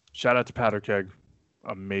 Yeah. Shout out to Powder Keg.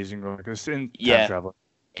 Amazing roller coaster in Time Traveler.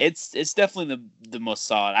 It's definitely the most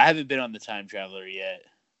solid. I haven't been on the Time Traveler yet.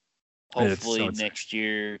 Hopefully next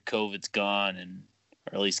year COVID's gone,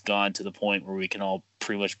 or at least gone to the point where we can all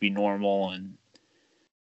pretty much be normal, and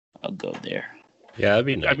I'll go there. Yeah, that'd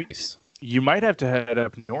be nice. I mean, you might have to head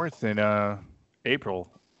up north in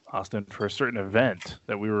April, Austin, for a certain event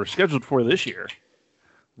that we were scheduled for this year.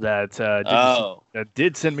 That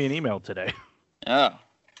did send me an email today. Oh,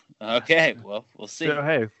 okay. Well, we'll see. So,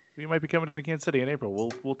 hey, we might be coming to Kansas City in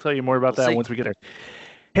April. We'll tell you more about that once we get there.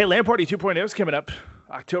 Hey, LAN Party 2.0 is coming up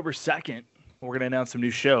October 2nd. We're going to announce some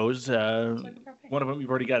new shows. One of them you've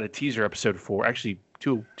already got a teaser episode for. Actually,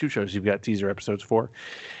 two shows you've got teaser episodes for.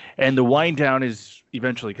 And the wind down is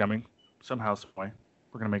eventually coming. Somehow, some way.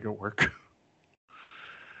 We're going to make it work.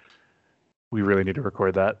 We really need to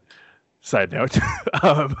record that. Side note.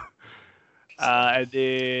 I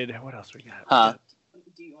did. What else we got?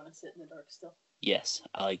 Do you want to sit in the dark still? Yes,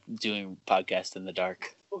 I like doing podcasts in the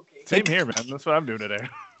dark. Okay. Same here, man. That's what I'm doing today.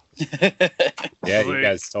 Yeah, you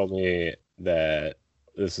guys told me that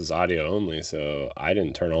this is audio only, so I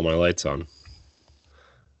didn't turn all my lights on.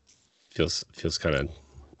 Feels kind of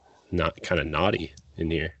naughty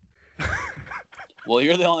in here. Well,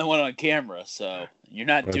 you're the only one on camera, so you're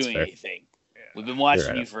not doing anything. Yeah. We've been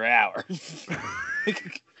watching you for hours.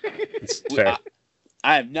 It's fair.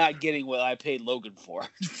 I am not getting what I paid Logan for.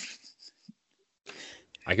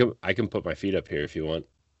 I can put my feet up here if you want.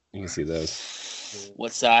 You can see those.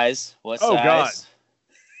 What size? What size?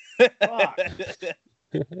 God.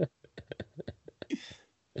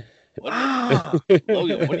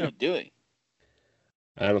 Logan, what are you doing?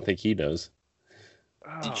 I don't think he knows.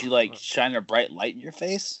 Did you shine a bright light in your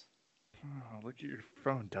face? Oh, look at your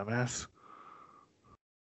phone, dumbass.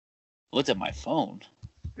 Looked at my phone.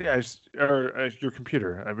 Yeah, your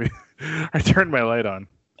computer. I mean, I turned my light on.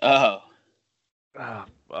 Oh. Ah,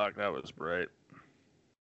 fuck, that was bright.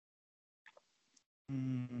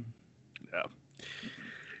 Yeah.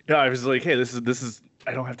 No, I was like, hey, this is.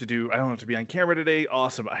 I don't have to be on camera today.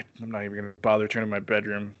 Awesome. I'm not even gonna bother turning my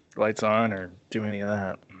bedroom lights on or do any of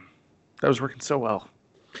that. That was working so well.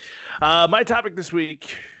 My topic this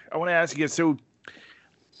week, I want to ask you guys. So,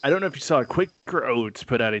 I don't know if you saw Quaker Oats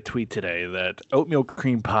put out a tweet today that oatmeal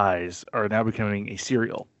cream pies are now becoming a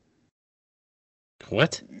cereal.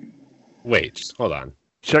 What? Wait, just hold on.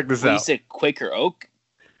 Check this out. You said Quaker Oat?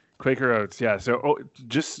 Quaker Oats, yeah. So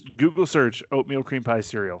just Google search oatmeal cream pie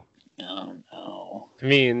cereal. Oh, no. I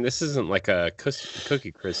mean, this isn't like a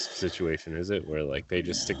Cookie Crisp situation, is it? Where they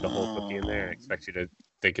just stick the whole cookie in there and expect you to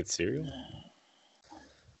think it's cereal?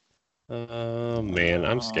 Oh, man,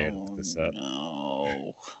 I'm scared to look this up.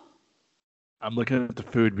 No. I'm looking at the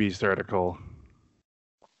Food Beast article.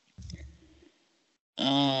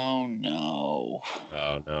 Oh, no.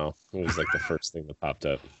 Oh, no. It was the first thing that popped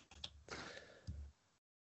up.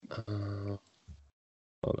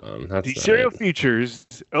 Hold on. The cereal features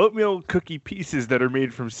oatmeal cookie pieces that are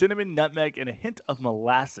made from cinnamon, nutmeg, and a hint of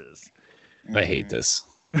molasses. I hate this.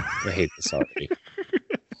 I hate this already.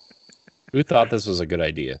 Who thought this was a good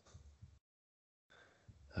idea?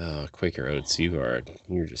 Oh, Quaker Oats, you're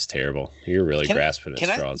just terrible. You're really grasping at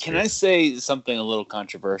straws. Can I say something a little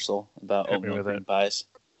controversial about oatmeal cream pies?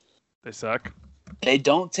 They suck. They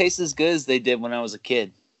don't taste as good as they did when I was a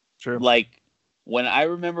kid. Sure. When I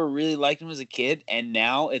remember really liking them as a kid, and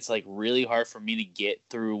now it's really hard for me to get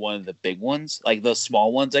through one of the big ones. Those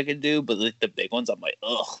small ones I can do, but the big ones, I'm like,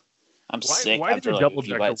 ugh, I'm sick. Why did the double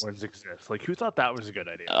decker ones exist? Who thought that was a good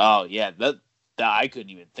idea? Oh yeah, that I couldn't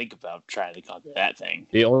even think about trying to conquer that thing.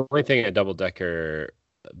 The only thing a double decker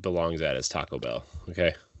belongs at is Taco Bell.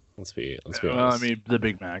 Okay, let's be honest. I mean, the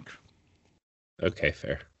Big Mac. Okay,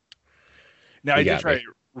 fair. Now I did try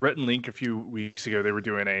Rhett and Link a few weeks ago. They were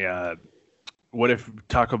doing a. What if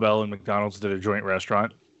Taco Bell and McDonald's did a joint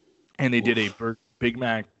restaurant, and they did a Big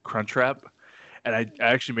Mac Crunch Wrap, and I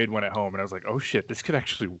actually made one at home, and I was like, oh shit, this could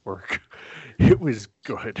actually work. It was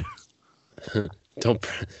good.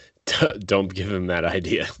 Don't give him that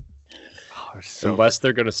idea. Unless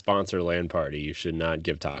they're going to sponsor LAN Party, you should not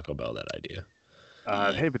give Taco Bell that idea.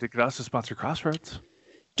 Hey, but they could also sponsor Crossroads.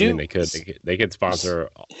 Dude, I mean, they could sponsor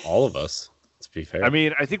all of us. Let's be fair. I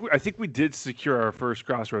mean, I think we did secure our first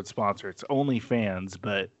Crossroads sponsor. It's OnlyFans,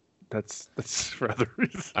 but that's for other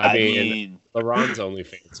reasons. I mean, LeBron's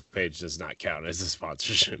OnlyFans page does not count as a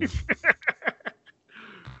sponsorship.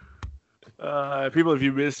 People, if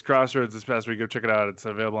you missed Crossroads this past week, go check it out. It's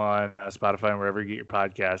available on Spotify and wherever you get your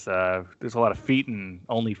podcasts. There's a lot of feet and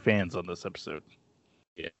OnlyFans on this episode.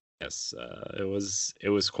 Yes, it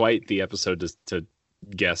was quite the episode to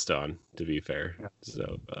guest on, to be fair. Yeah.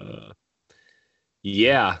 So,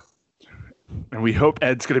 yeah. And we hope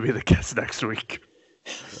Ed's going to be the guest next week.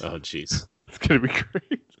 Oh, jeez. It's going to be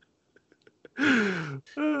great.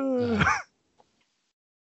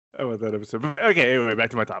 I want that episode. Okay, anyway, back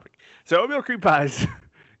to my topic. So oatmeal cream pies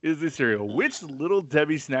is the cereal. Which Little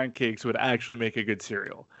Debbie snack cakes would actually make a good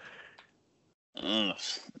cereal?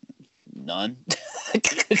 None.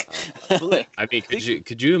 I mean,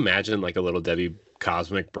 could you imagine like a Little Debbie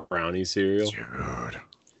Cosmic Brownie cereal? Dude.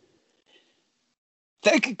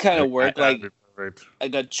 That could kind of work, like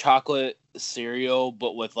a chocolate cereal,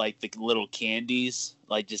 but with like the little candies,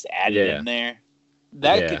 like just added in there.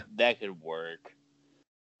 That could work.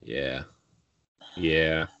 Yeah.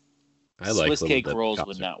 Swiss cake rolls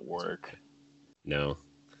would not work. No.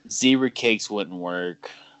 Zebra cakes wouldn't work.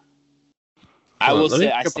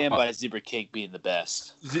 I stand by zebra cake being the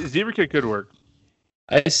best. Zebra cake could work.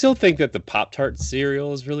 I still think that the Pop-Tart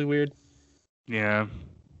cereal is really weird. Yeah.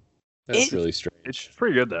 That's really strange. It's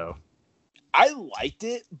pretty good though. I liked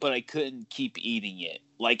it, but I couldn't keep eating it.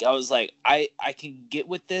 Like, I was like, I can get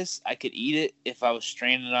with this. I could eat it if I was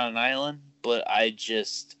stranded on an island, but I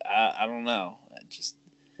don't know.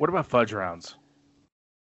 What about fudge rounds?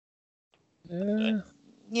 Yeah,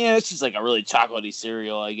 it's just like a really chocolatey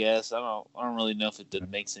cereal, I guess. I don't really know if it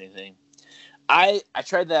makes anything. I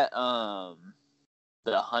tried that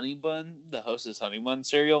the honey bun, the Hostess honey bun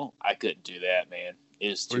cereal. I couldn't do that, man. It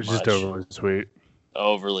was too much. Just overly sweet.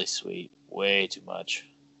 Overly sweet. Way too much.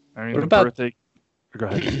 I mean, birthday. Go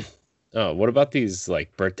ahead. Oh, what about these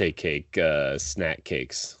like birthday cake snack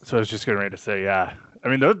cakes? So I was just getting ready to say, yeah. I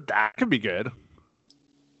mean, that could be good.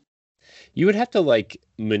 You would have to like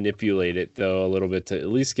manipulate it though a little bit to at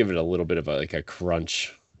least give it a little bit of a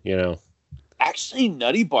crunch, you know. Actually,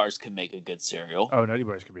 Nutty Bars could make a good cereal. Oh, Nutty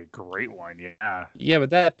Bars could be a great one, yeah. Yeah, but at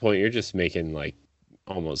that point you're just making like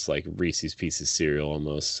almost like Reese's Pieces cereal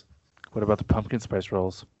almost. What about the pumpkin spice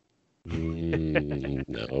rolls? No,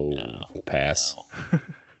 pass. No.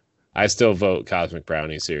 I still vote Cosmic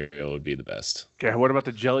Brownie cereal would be the best. Okay, what about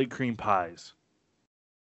the jelly cream pies?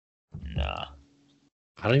 Nah.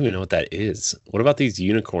 I don't even know what that is. What about these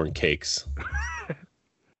unicorn cakes?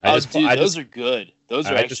 Those are good. Those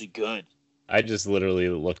are actually good. I just literally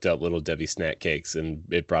looked up Little Debbie snack cakes and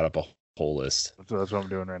it brought up a whole list. That's what I'm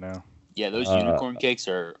doing right now. Yeah, those unicorn cakes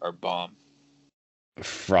are bomb.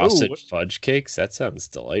 Frosted fudge cakes? That sounds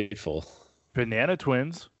delightful. Banana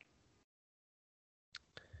Twins.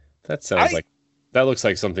 That sounds that looks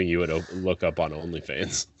like something you would look up on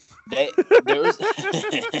OnlyFans.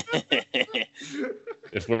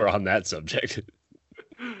 If we're on that subject.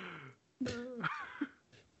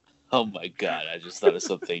 Oh my god, I just thought of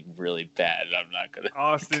something really bad and I'm not gonna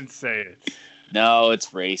Austin, say it. No,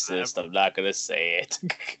 it's racist. I'm not gonna say it.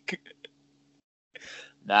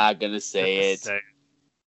 Not gonna say it.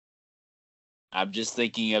 I'm just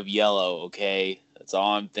thinking of yellow, okay? That's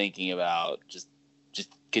all I'm thinking about. Just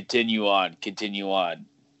continue on.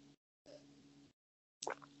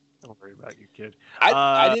 Don't worry about you, kid.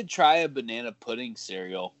 I did try a banana pudding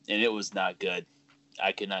cereal, and it was not good.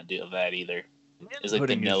 I could not do that either. It's like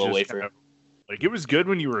vanilla wafer. Like, it was good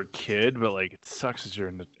when you were a kid, but like it sucks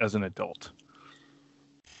as an adult.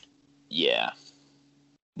 Yeah.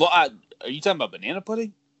 Well, are you talking about banana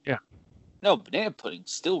pudding? Yeah. No, banana pudding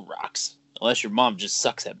still rocks. Unless your mom just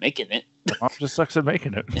sucks at making it. My mom just sucks at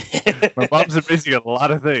making it. My mom's amazing at a lot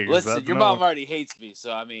of things. Listen, your mom already hates me,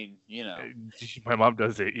 so I mean, you know. My mom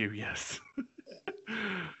does hate you, yes.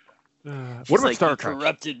 What about Star Trek?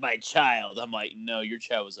 Corrupted my child. I'm like, no, your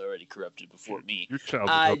child was already corrupted before me. Your child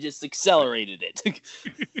I just accelerated it.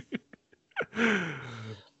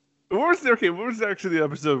 What was actually the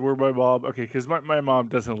episode where my mom... Okay, because my mom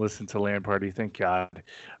doesn't listen to Land Party, thank God.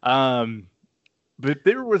 But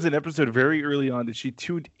there was an episode very early on that she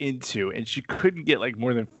tuned into, and she couldn't get like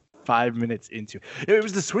more than 5 minutes into. It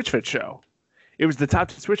was the Switchfoot show. It was the Top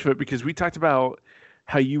 10 Switchfoot because we talked about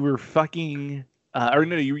how you were fucking...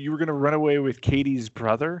 you were going to run away with Katie's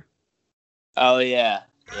brother. Oh, yeah.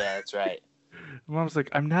 Yeah, that's right. Mom's like,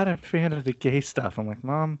 I'm not a fan of the gay stuff. I'm like,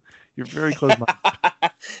 Mom, you're very close-minded.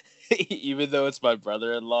 Even though it's my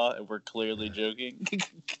brother-in-law and we're clearly joking.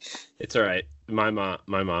 It's all right. My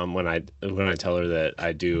mom, when I tell her that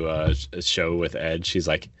I do a show with Ed, she's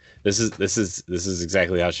like, this is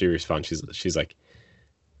exactly how she responds. She's like,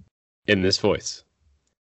 in this voice,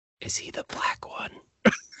 is he the black one?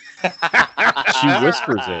 She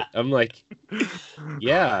whispers it. I'm like,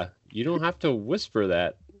 yeah, You don't have to whisper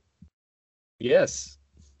that. Yes,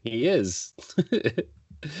 he is.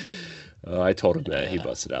 I told him that. He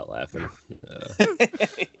busted out laughing.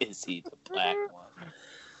 Is he the black one?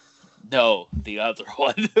 No, the other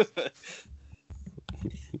one.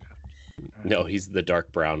 No, he's the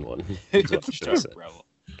dark brown one. He's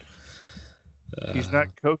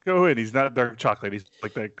not cocoa and he's not dark chocolate. He's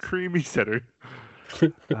like that creamy center.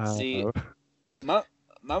 See, my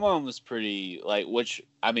mom was pretty like,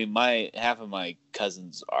 half of my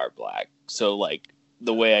cousins are black, so like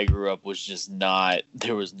the way I grew up was just not.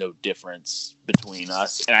 There was no difference between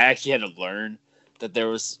us, and I actually had to learn that there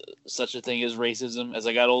was such a thing as racism as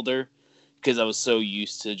I got older, because I was so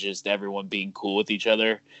used to just everyone being cool with each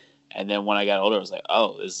other. And then when I got older, I was like,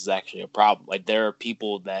 oh, this is actually a problem. Like, there are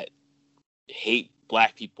people that hate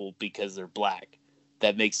black people because they're black.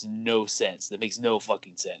 That makes no sense. That makes no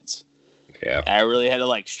fucking sense. Yeah. And I really had to,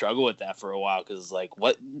 like, struggle with that for a while, because it's like,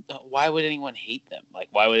 why would anyone hate them? Like,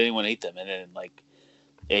 why would anyone hate them? And then, like,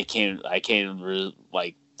 I came to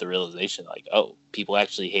the realization, like, oh, people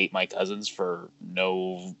actually hate my cousins for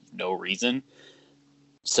no reason.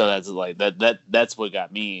 So that's like that's what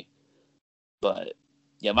got me. But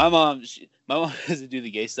yeah, my mom doesn't do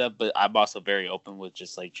the gay stuff, but I'm also very open with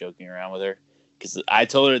just like joking around with her, because I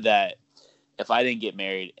told her that if I didn't get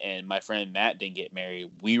married and my friend Matt didn't get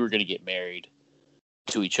married, we were going to get married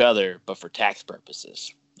to each other, but for tax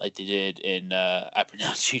purposes, like they did in I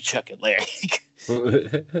Pronounce You Chuck and Larry.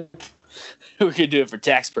 We were going to do it for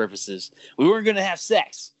tax purposes. We weren't going to have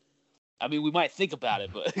sex. I mean, we might think about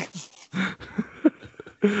it, but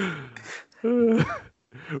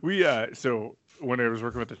so when I was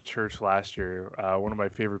working with the church last year, one of my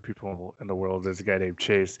favorite people in the world is a guy named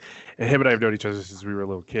Chase, and him and I have known each other since we were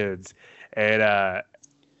little kids. And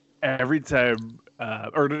every time,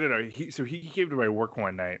 he came to my work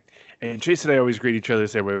one night, and Chase and I always greet each other the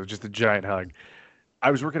same way with just a giant hug.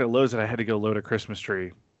 I was working at Lowe's and I had to go load a Christmas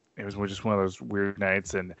tree. It was just one of those weird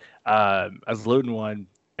nights, and I was loading one.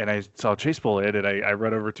 And I saw Chase pull in, and I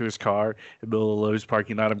run over to his car in the middle of the Lowe's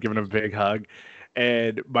parking lot. I'm giving him a big hug.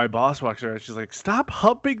 And my boss walks around. She's like, stop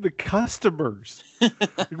humping the customers.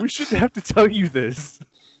 We shouldn't have to tell you this.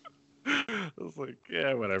 I was like,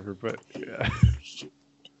 yeah, whatever. But, yeah.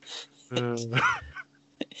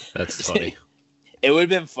 That's funny. It would have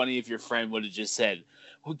been funny if your friend would have just said,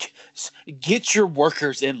 well, get your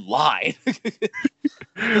workers in line.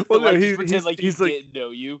 Well, no, he's like, didn't know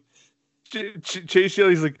you. Chase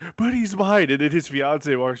Shelley's like, but he's mine. And then his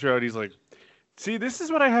fiance walks around. He's like, see, this is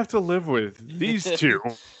what I have to live with. These two.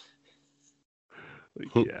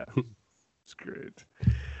 Like, yeah. It's great.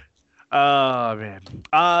 Man.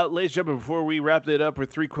 Ladies and gentlemen, before we wrap it up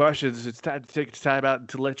with 3 questions, it's time to take time out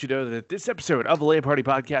to let you know that this episode of the Land Party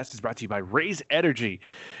Podcast is brought to you by Raise Energy.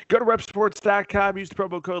 Go to repsports.com, use the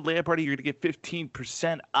promo code LandParty. You're going to get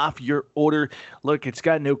 15% off your order. Look, it's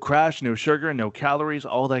got no crash, no sugar, no calories,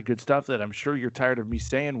 all that good stuff that I'm sure you're tired of me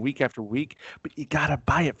saying week after week, but you got to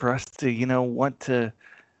buy it for us to, want to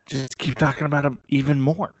just keep talking about them even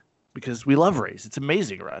more. Because we love Raise. It's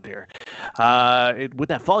amazing around here. With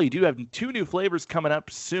that fall, you do have 2 new flavors coming up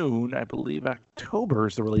soon. I believe October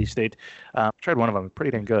is the release date. Tried one of them.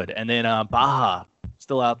 Pretty dang good. And then Baja,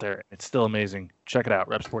 still out there. It's still amazing. Check it out,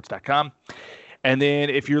 repsports.com. And then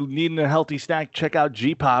if you're needing a healthy snack, check out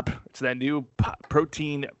G-Pop. It's that new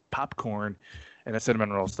protein popcorn. And that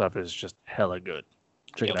cinnamon roll stuff is just hella good.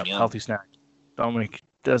 Check it out. Yum. Healthy snack.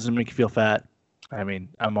 Doesn't make you feel fat. I mean,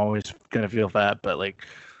 I'm always going to feel fat, but like...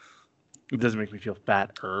 It doesn't make me feel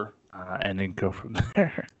fatter, and then go from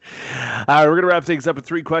there. All right, we're going to wrap things up with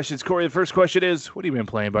 3 questions. Corey, the first question is, what have you been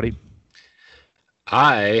playing, buddy?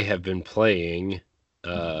 I have been playing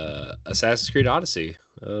Assassin's Creed Odyssey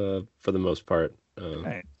for the most part.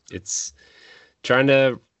 Right. It's trying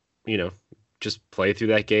to, just play through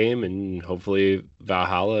that game, and hopefully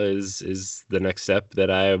Valhalla is the next step that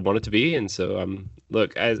I want it to be. And so,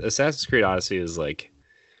 Assassin's Creed Odyssey is like,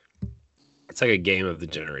 it's like a game of the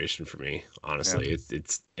generation for me, honestly. Yeah.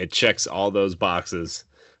 It checks all those boxes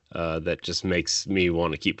that just makes me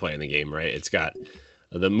want to keep playing the game, right? It's got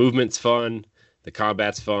the movement's fun, the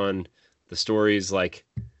combat's fun, the story's like,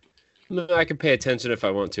 I can pay attention if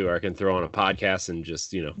I want to, or I can throw on a podcast and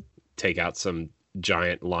just, take out some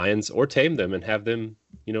giant lions or tame them and have them,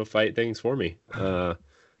 fight things for me.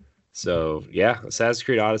 So yeah, Assassin's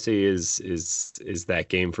Creed Odyssey is that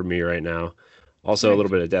game for me right now. Also, a little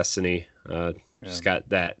bit of Destiny. Just got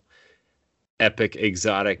that epic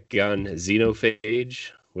exotic gun Xenophage,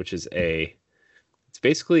 which is it's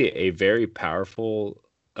basically a very powerful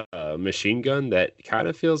machine gun that kind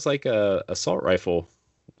of feels like a assault rifle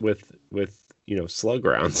with slug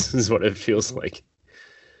rounds is what it feels like.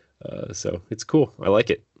 So it's cool. I like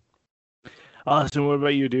it. Austin, what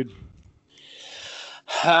about you, dude?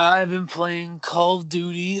 I've been playing Call of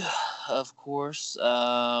Duty, of course.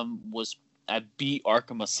 I beat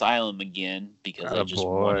Arkham Asylum again because I just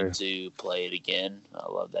wanted to play it again. I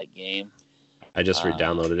love that game. I just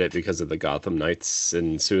re-downloaded it because of the Gotham Knights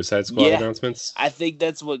and Suicide Squad announcements. I think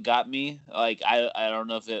that's what got me. Like, I don't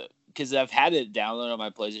know if it, because I've had it downloaded on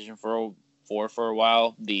my PlayStation 4 for a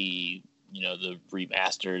while. The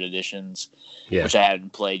remastered editions, which I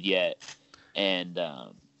hadn't played yet, and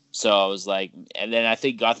so I was like, and then I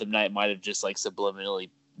think Gotham Knight might have just like subliminally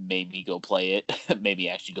made me go play it, made me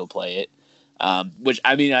actually go play it. Which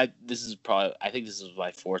I mean, I think this is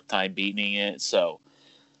my 4th time beating it, so.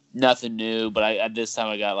 Nothing new, but at this time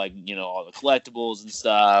I got like all the collectibles and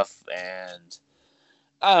stuff, and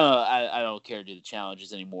I don't know. I don't care to do the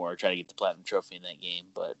challenges anymore or try to get the platinum trophy in that game.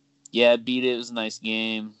 But yeah, I beat it. It was a nice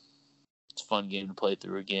game. It's a fun game to play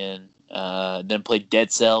through again. Then played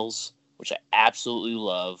Dead Cells, which I absolutely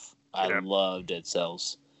love. I love Dead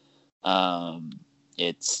Cells.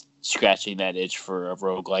 It's scratching that itch for a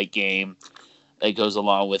roguelike game that goes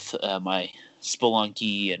along with my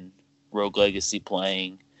Spelunky and Rogue Legacy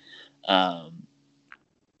playing. And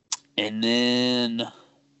then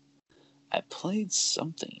I played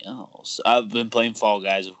something else. I've been playing Fall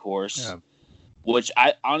Guys, of course, which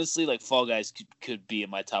I honestly like. Fall Guys could be in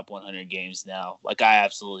my top 100 games now. Like, I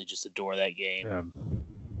absolutely just adore that game.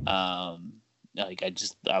 Like,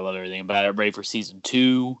 I love everything about it. I'm ready for season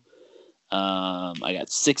 2. I got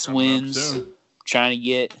 6 wins. Trying to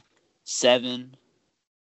get 7,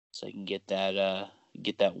 so I can get that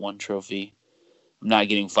 1 trophy. I'm not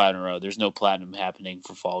getting 5 in a row. There's no platinum happening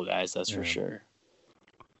for Fall Guys, that's for sure.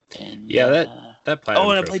 And that platinum.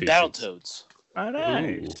 Oh, and I played Battletoads. Oh,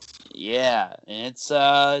 nice. Yeah, and it's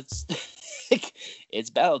it's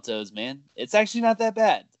Battletoads, man. It's actually not that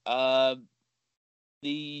bad.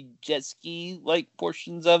 The jet ski like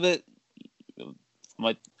portions of it,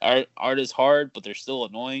 my art is hard, but they're still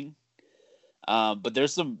annoying. But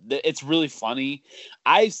there's it's really funny.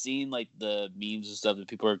 I've seen like the memes and stuff that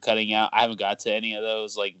people are cutting out. I haven't got to any of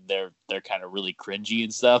those. Like they're kind of really cringy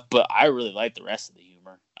and stuff, but I really like the rest of the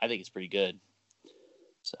humor. I think it's pretty good.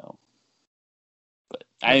 So, but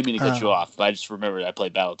I didn't mean to cut you off, but I just remembered I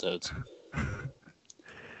played Battletoads.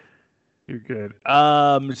 You're good.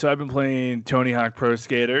 So I've been playing Tony Hawk Pro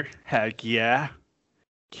Skater. Heck yeah.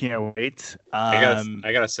 Can't wait. I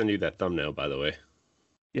gotta send you that thumbnail, by the way.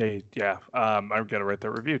 Yeah. I've got to write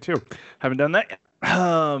that review too. Haven't done that yet.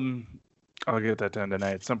 I'll get that done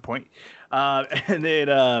tonight at some point. And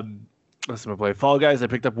then let's play Fall Guys. I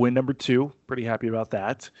picked up win number 2. Pretty happy about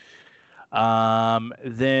that.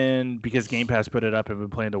 Then because Game Pass put it up, I've been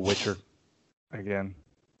playing The Witcher again.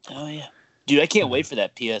 Oh yeah, dude, I can't wait for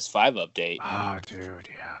that PS5 update. Oh, dude,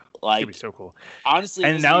 yeah. Like, it's gonna be so cool. Honestly,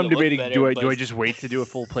 and now I'm debating: do I just wait to do a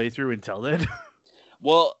full playthrough until then?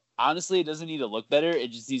 Well. Honestly, it doesn't need to look better.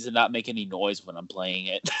 It just needs to not make any noise when I'm playing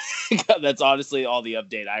it. That's honestly all the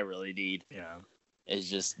update I really need. Yeah. It's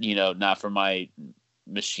just, not for my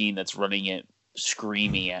machine that's running it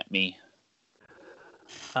screaming at me.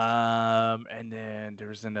 And then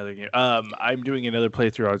there's another game. I'm doing another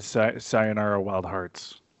playthrough on Sayonara Wild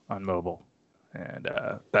Hearts on mobile. And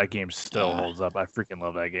that game still holds up. I freaking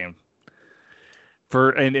love that game.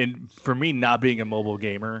 And for me not being a mobile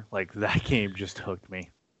gamer, like that game just hooked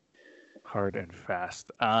me. Hard and fast.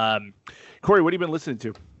 Corey, what have you been listening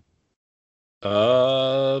to?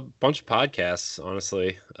 Bunch of podcasts,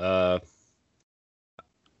 honestly.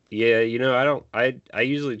 Yeah, I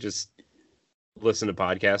usually just listen to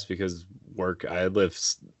podcasts because work. I live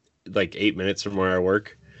like 8 minutes from where I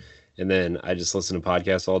work, and then I just listen to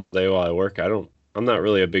podcasts all day while I work. I'm not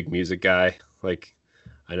really a big music guy. Like,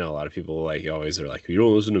 I know a lot of people like always are like, you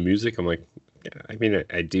don't listen to music? I'm like, yeah, I mean,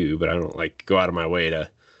 I do, but I don't like go out of my way to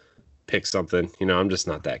pick something. I'm just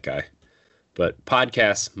not that guy. But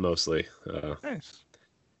podcasts mostly. Nice.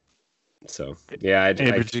 So yeah.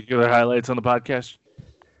 Any particular highlights on the podcast?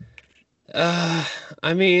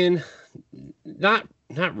 I mean, not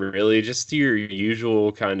really. Just your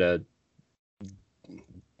usual kind of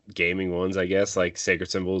gaming ones, I guess, like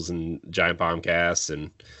Sacred Symbols and Giant Bombcast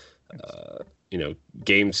and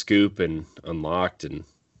Game Scoop and Unlocked and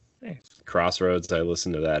Crossroads. I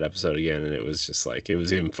listened to that episode again, and it was just like it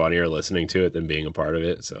was even funnier listening to it than being a part of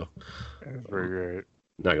it. So, very great.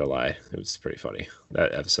 Not gonna lie, it was pretty funny.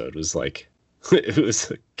 That episode was like, it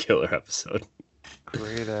was a killer episode.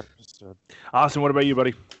 Great episode. Austin, what about you,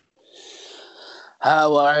 buddy?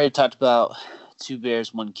 Well, I already talked about Two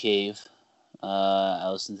Bears, One Cave. I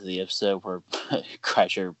listened to the episode where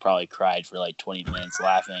Kreischer probably cried for like 20 minutes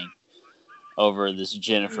laughing. over this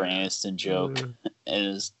Jennifer Aniston joke.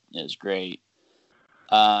 It was great.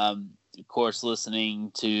 Of course, I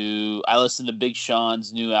listened to Big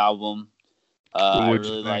Sean's new album. I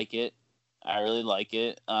really like it.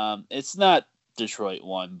 It's not Detroit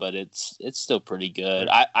one, but it's still pretty good.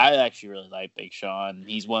 I actually really like Big Sean.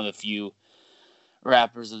 He's one of the few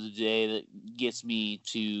rappers of the day that gets me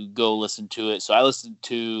to go listen to it. So I listened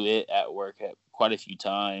to it at work quite a few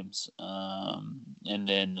times. And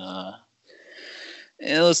then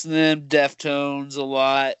listen to them Deftones a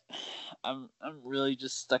lot. I'm really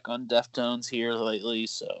just stuck on Deftones here lately.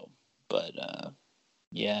 So, but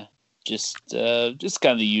yeah, just kind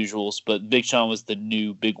of the usuals. But Big Sean was the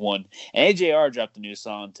new big one. And AJR dropped a new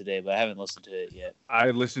song today, but I haven't listened to it yet.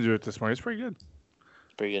 I listened to it this morning. It's pretty good.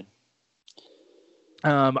 Pretty good.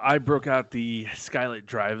 I broke out the Skylight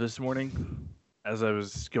Drive this morning as I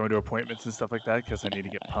was going to appointments and stuff like that because I need to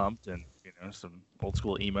get pumped and some old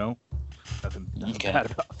school emo. Nothing bad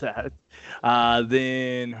about that.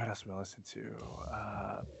 Then what else am I listening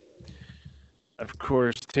to? Of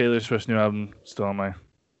course, Taylor Swift's new album still on my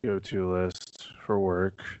go-to list for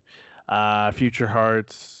work. Future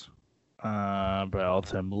Hearts by All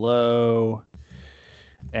Time Low,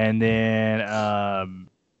 and then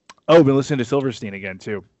been listening to Silverstein again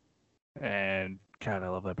too, and God, I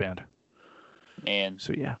love that band. Man,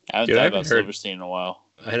 so yeah, I haven't thought about Silverstein in a while.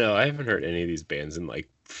 I know I haven't heard any of these bands in like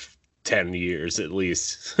 10 years at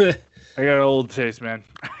least. I got old taste, man.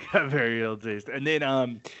 I got very old taste. And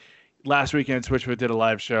then last weekend, Switchfoot did a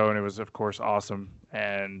live show, and it was of course awesome.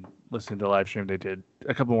 And listening to the live stream, they did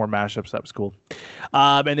a couple more mashups. That was cool.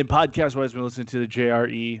 And then podcast-wise, we listened to the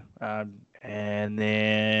JRE, and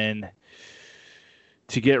then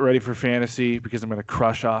to get ready for fantasy because I'm going to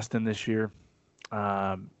crush Austin this year.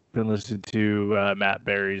 Been listening to Matt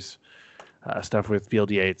Berry's stuff with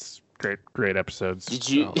Field Yates. Great episodes. Did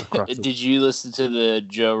you listen to the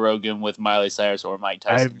Joe Rogan with Miley Cyrus or Mike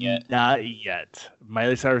Tyson yet? Not yet.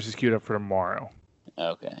 Miley Cyrus is queued up for tomorrow.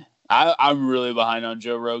 Okay. I'm really behind on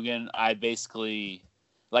Joe Rogan. I basically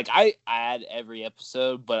I add every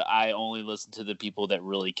episode, but I only listen to the people that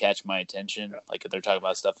really catch my attention. Like if they're talking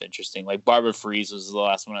about stuff interesting. Like Barbara Fries was the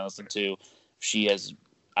last one I listened to.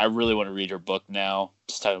 I really want to read her book now.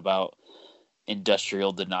 Just talking about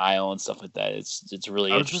industrial denial and stuff like that. It's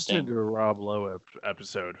really interesting. I was listening to a Rob Lowe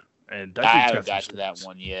episode, and I haven't got to that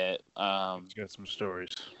one yet. He's got some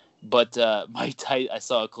stories. But I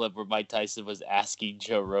saw a clip where Mike Tyson was asking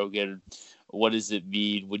Joe Rogan, what does it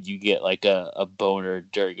mean when you get like a boner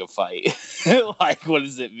during a fight? Like, what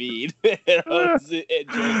does it mean? And Joe's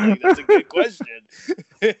like, that's a good question.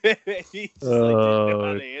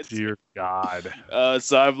 Oh, dear God.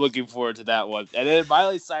 So I'm looking forward to that one. And then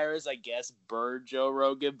Miley Cyrus, I guess, burned Joe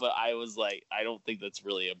Rogan, but I was like, I don't think that's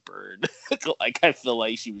really a burn. Like, I feel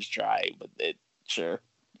like she was trying, but sure.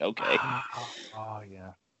 Okay. Oh,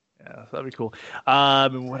 yeah. Yeah, that'd be cool.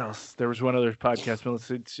 And what else? There was one other podcast I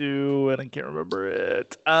listened to, and I can't remember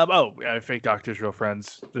it. Fake Doctors, Real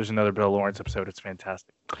Friends. There's another Bill Lawrence episode. It's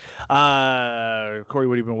fantastic. Corey,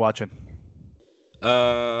 what have you been watching?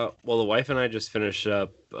 Well, the wife and I just finished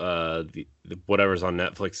up the whatever's on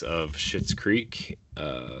Netflix of Schitt's Creek.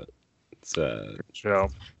 It's a show.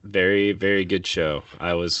 Very, very good show.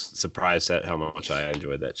 I was surprised at how much I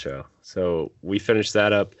enjoyed that show. So we finished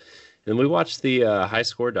that up. And we watched the High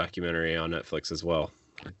Score documentary on Netflix as well.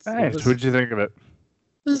 Nice. What did you think of it?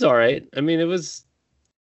 It was all right. I mean, it was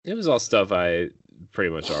all stuff I pretty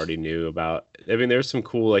much already knew about. I mean, there's some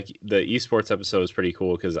cool, like the esports episode was pretty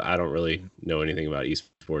cool because I don't really know anything about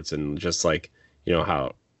esports, and just like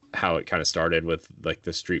how it kind of started with like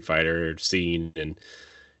the Street Fighter scene and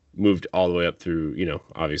moved all the way up through,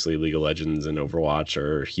 obviously League of Legends and Overwatch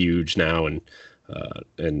are huge now, and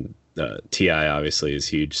TI obviously is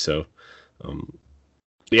huge. So,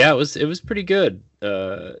 it was pretty good.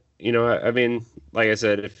 I mean, like I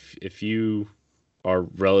said, if you are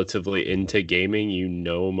relatively into gaming,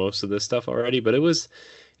 most of this stuff already, but it was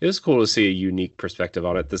cool to see a unique perspective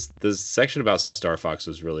on it. This section about Star Fox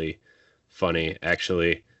was really funny,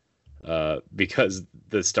 actually, because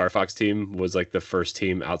the Star Fox team was like the first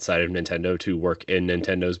team outside of Nintendo to work in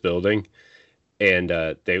Nintendo's building, and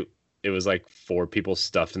it was like 4 people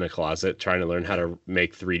stuffed in a closet trying to learn how to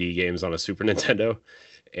make 3D games on a Super Nintendo.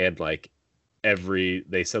 And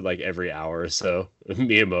they said every hour or so,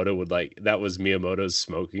 Miyamoto would that was Miyamoto's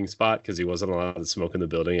smoking spot because he wasn't allowed to smoke in the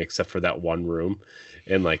building except for that one room.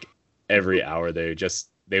 And every hour they would just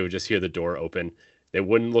hear the door open. They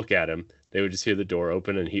wouldn't look at him. They would just hear the door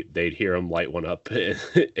open and they'd hear him light one up. And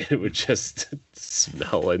it would just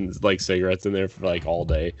smell and cigarettes in there for all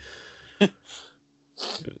day. It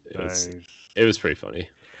was pretty funny.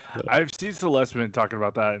 I've seen Celeste been talking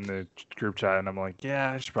about that in the group chat, and I'm like,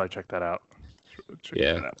 yeah, I should probably check that out.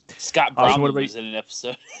 Scott Bromley was in an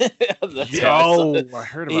episode. I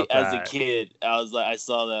heard about that. As a kid, I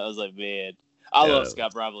saw that. I was like, man, I love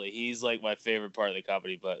Scott Bromley. He's like my favorite part of the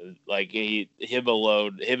comedy, but like him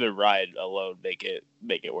and Ryan alone make it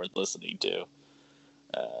worth listening to.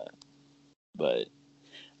 But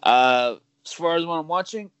as far as what I'm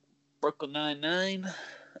watching, Brooklyn Nine-Nine.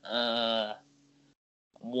 I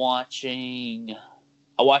watched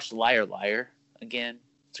Liar Liar again.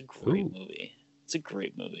 It's a great movie. It's a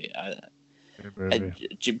great movie.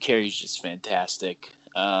 Jim Carrey's just fantastic.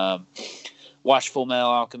 Watched Full Metal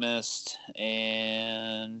Alchemist,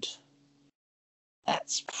 and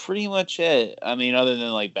that's pretty much it. I mean, other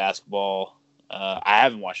than like basketball, I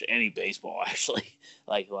haven't watched any baseball actually,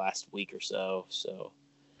 like the last week or so. So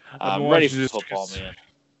I'm ready for football, man.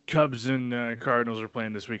 Cubs and Cardinals are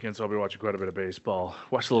playing this weekend, so I'll be watching quite a bit of baseball.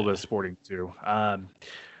 Watch a little bit of sporting too. I've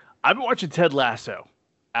been watching Ted Lasso,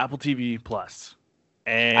 Apple TV Plus,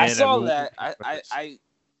 and I saw that.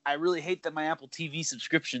 I really hate that my Apple TV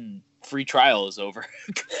subscription free trial is over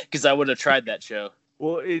because I would have tried that show.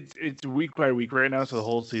 Well, it's week by week right now, so the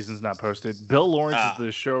whole season's not posted. Bill Lawrence is the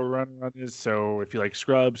showrunner on this, so if you like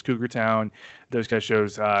Scrubs, Cougar Town, those kind of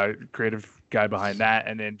shows, creative guy behind that,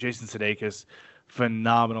 and then Jason Sudeikis,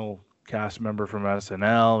 phenomenal cast member from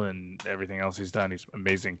SNL and everything else he's done. He's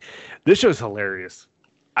amazing. This show's hilarious.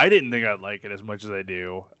 I didn't think I'd like it as much as I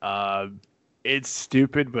do. It's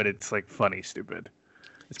stupid, but it's like funny stupid.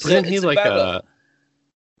 Isn't he like a?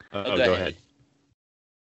 Go ahead.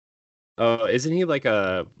 Oh, isn't he like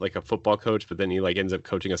a football coach, but then he like ends up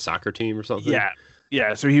coaching a soccer team or something?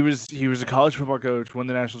 Yeah. So he was a college football coach, won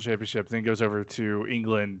the national championship, then goes over to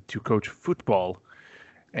England to coach football,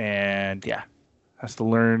 and has to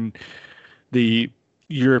learn the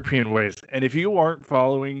European ways. And if you aren't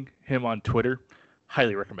following him on Twitter,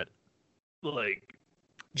 highly recommend it. Like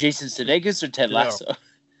Jason Sudeikis or Ted Lasso? No,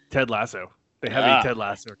 Ted Lasso. They have a Ted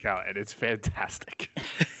Lasso account, and it's fantastic.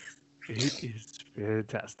 It is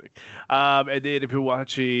fantastic. And then if you're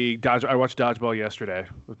watching I watched Dodgeball yesterday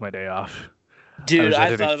with my day off. Dude,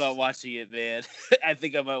 I thought about watching it, man. I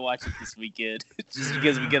think I might watch it this weekend just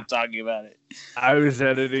because we kept talking about it. I was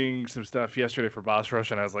editing some stuff yesterday for Boss Rush,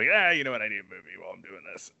 and I was like, you know what? I need a movie while I'm doing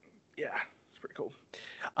this. Yeah, it's pretty cool.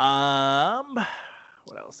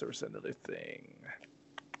 What else? There was another thing.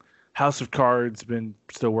 House of Cards. Been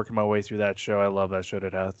still working my way through that show. I love that show to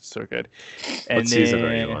death. It's so good. And what season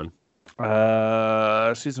are you on?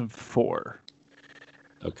 Season 4.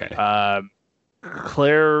 Okay.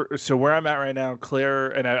 Claire. So where I'm at right now, Claire,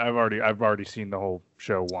 and I've already seen the whole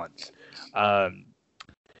show once.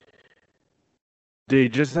 They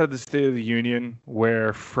just had the State of the Union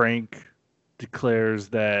where Frank declares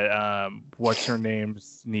that what's her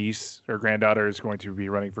name's niece or granddaughter is going to be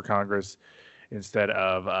running for Congress instead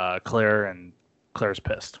of Claire, and Claire's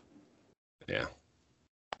pissed. Yeah.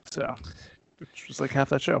 So it's just like half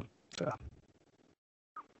that show. So.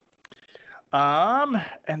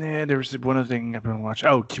 And then there was one other thing I've been watching.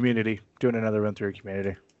 Oh, Community. Doing another run through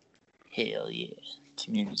Community. Hell yeah.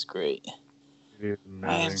 Community's great. I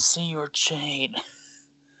am Senor Chain.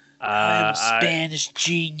 I am a Spanish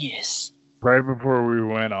genius. Right before we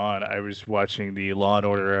went on, I was watching the Law and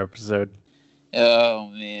Order episode. Oh,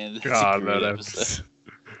 man. That's a great episode.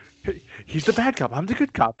 He's the bad cop. I'm the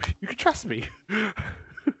good cop. You can trust me.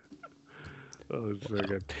 Oh, it's so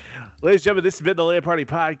good. Ladies and gentlemen, this has been the Land Party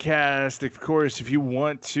Podcast. Of course, if you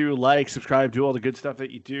want to like, subscribe, do all the good stuff that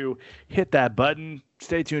you do, hit that button.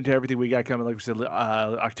 Stay tuned to everything we got coming. Like we said,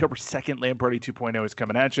 October 2nd, Land Party 2.0 is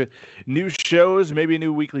coming at you. New shows, maybe a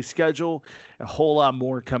new weekly schedule, a whole lot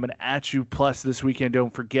more coming at you. Plus, this weekend,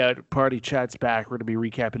 don't forget, Party Chat's back. We're going to be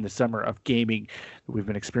recapping the summer of gaming that we've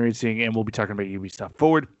been experiencing, and we'll be talking about Ubisoft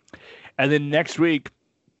Forward. And then next week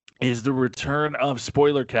is the return of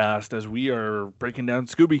Spoilercast as we are breaking down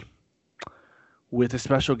Scooby with a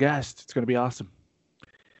special guest. It's going to be awesome.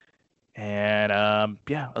 And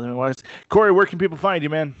otherwise, Corey, where can people find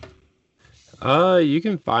you, man? You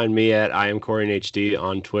can find me at I am Corey HD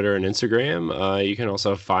on Twitter and Instagram. You can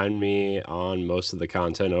also find me on most of the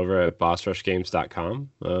content over at bossrushgames.com.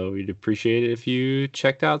 We'd appreciate it if you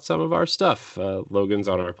checked out some of our stuff. Logan's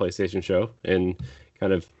on our PlayStation show and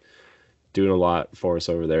kind of doing a lot for us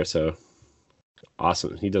over there. So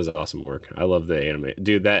awesome. He does awesome work. I love the anime.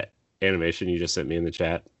 Dude, that animation you just sent me in the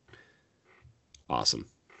chat. Awesome.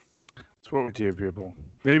 That's what we do, people.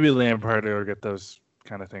 Maybe Land Party will get those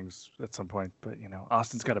kind of things at some point, but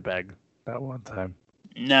Austin's got a bag that one time.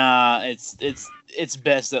 Nah, it's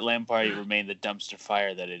best that Land Party remain the dumpster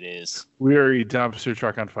fire that it is. We are a dumpster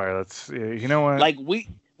truck on fire. That's you know what? Like we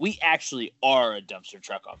we actually are a dumpster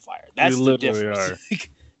truck on fire. That's the difference.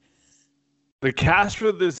 The cast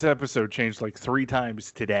for this episode changed like 3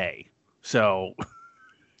 times today. So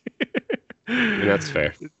that's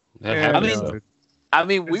fair. I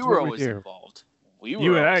mean, we were always involved.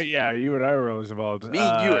 You and I were always involved. Me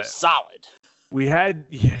and you are solid. We had,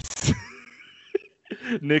 yes.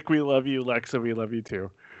 Nick, we love you. Lexa, we love you too.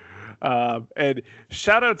 And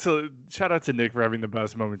shout out to Nick for having the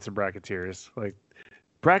best moments in Bracketeers. Like,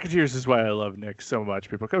 Bracketeers is why I love Nick so much.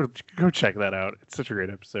 People, go check that out. It's such a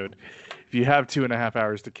great episode. If you have 2.5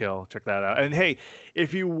 hours to kill, check that out. And hey,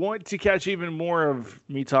 if you want to catch even more of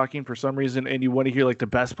me talking for some reason, and you want to hear like the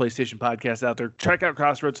best PlayStation podcast out there, check out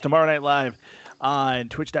Crossroads tomorrow night live on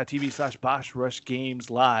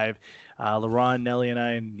twitch.tv/BoschRushGamesLive. LaRon, Nelly, and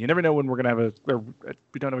I, and you never know when we're going to have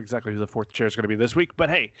we don't know exactly who the 4th chair is going to be this week,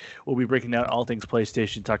 but hey, we'll be breaking down all things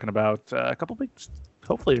PlayStation, talking about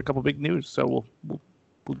hopefully a couple big news. So we'll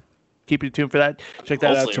keep you tuned for that. Check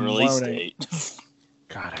that out tomorrow night.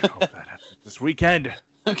 God, I hope that happens this weekend.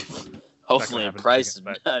 Hopefully a price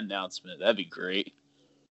announcement. That'd be great.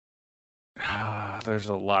 There's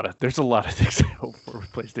a lot of things I hope for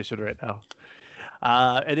with PlayStation right now.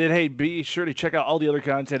 And then, hey, be sure to check out all the other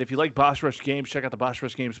content. If you like Bosch Rush Games, check out the Bosch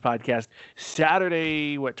Rush Games podcast.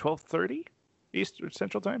 Saturday, 12:30 Eastern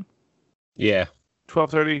Central Time? Yeah.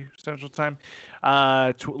 12:30 Central Time.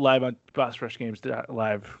 Live on Bosch Rush Games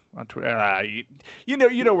live on Twitter. You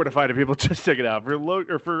know where to find it, people. Just check it out.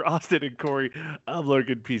 For Austin and Corey, I'm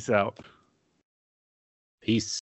Logan. Peace out. Peace.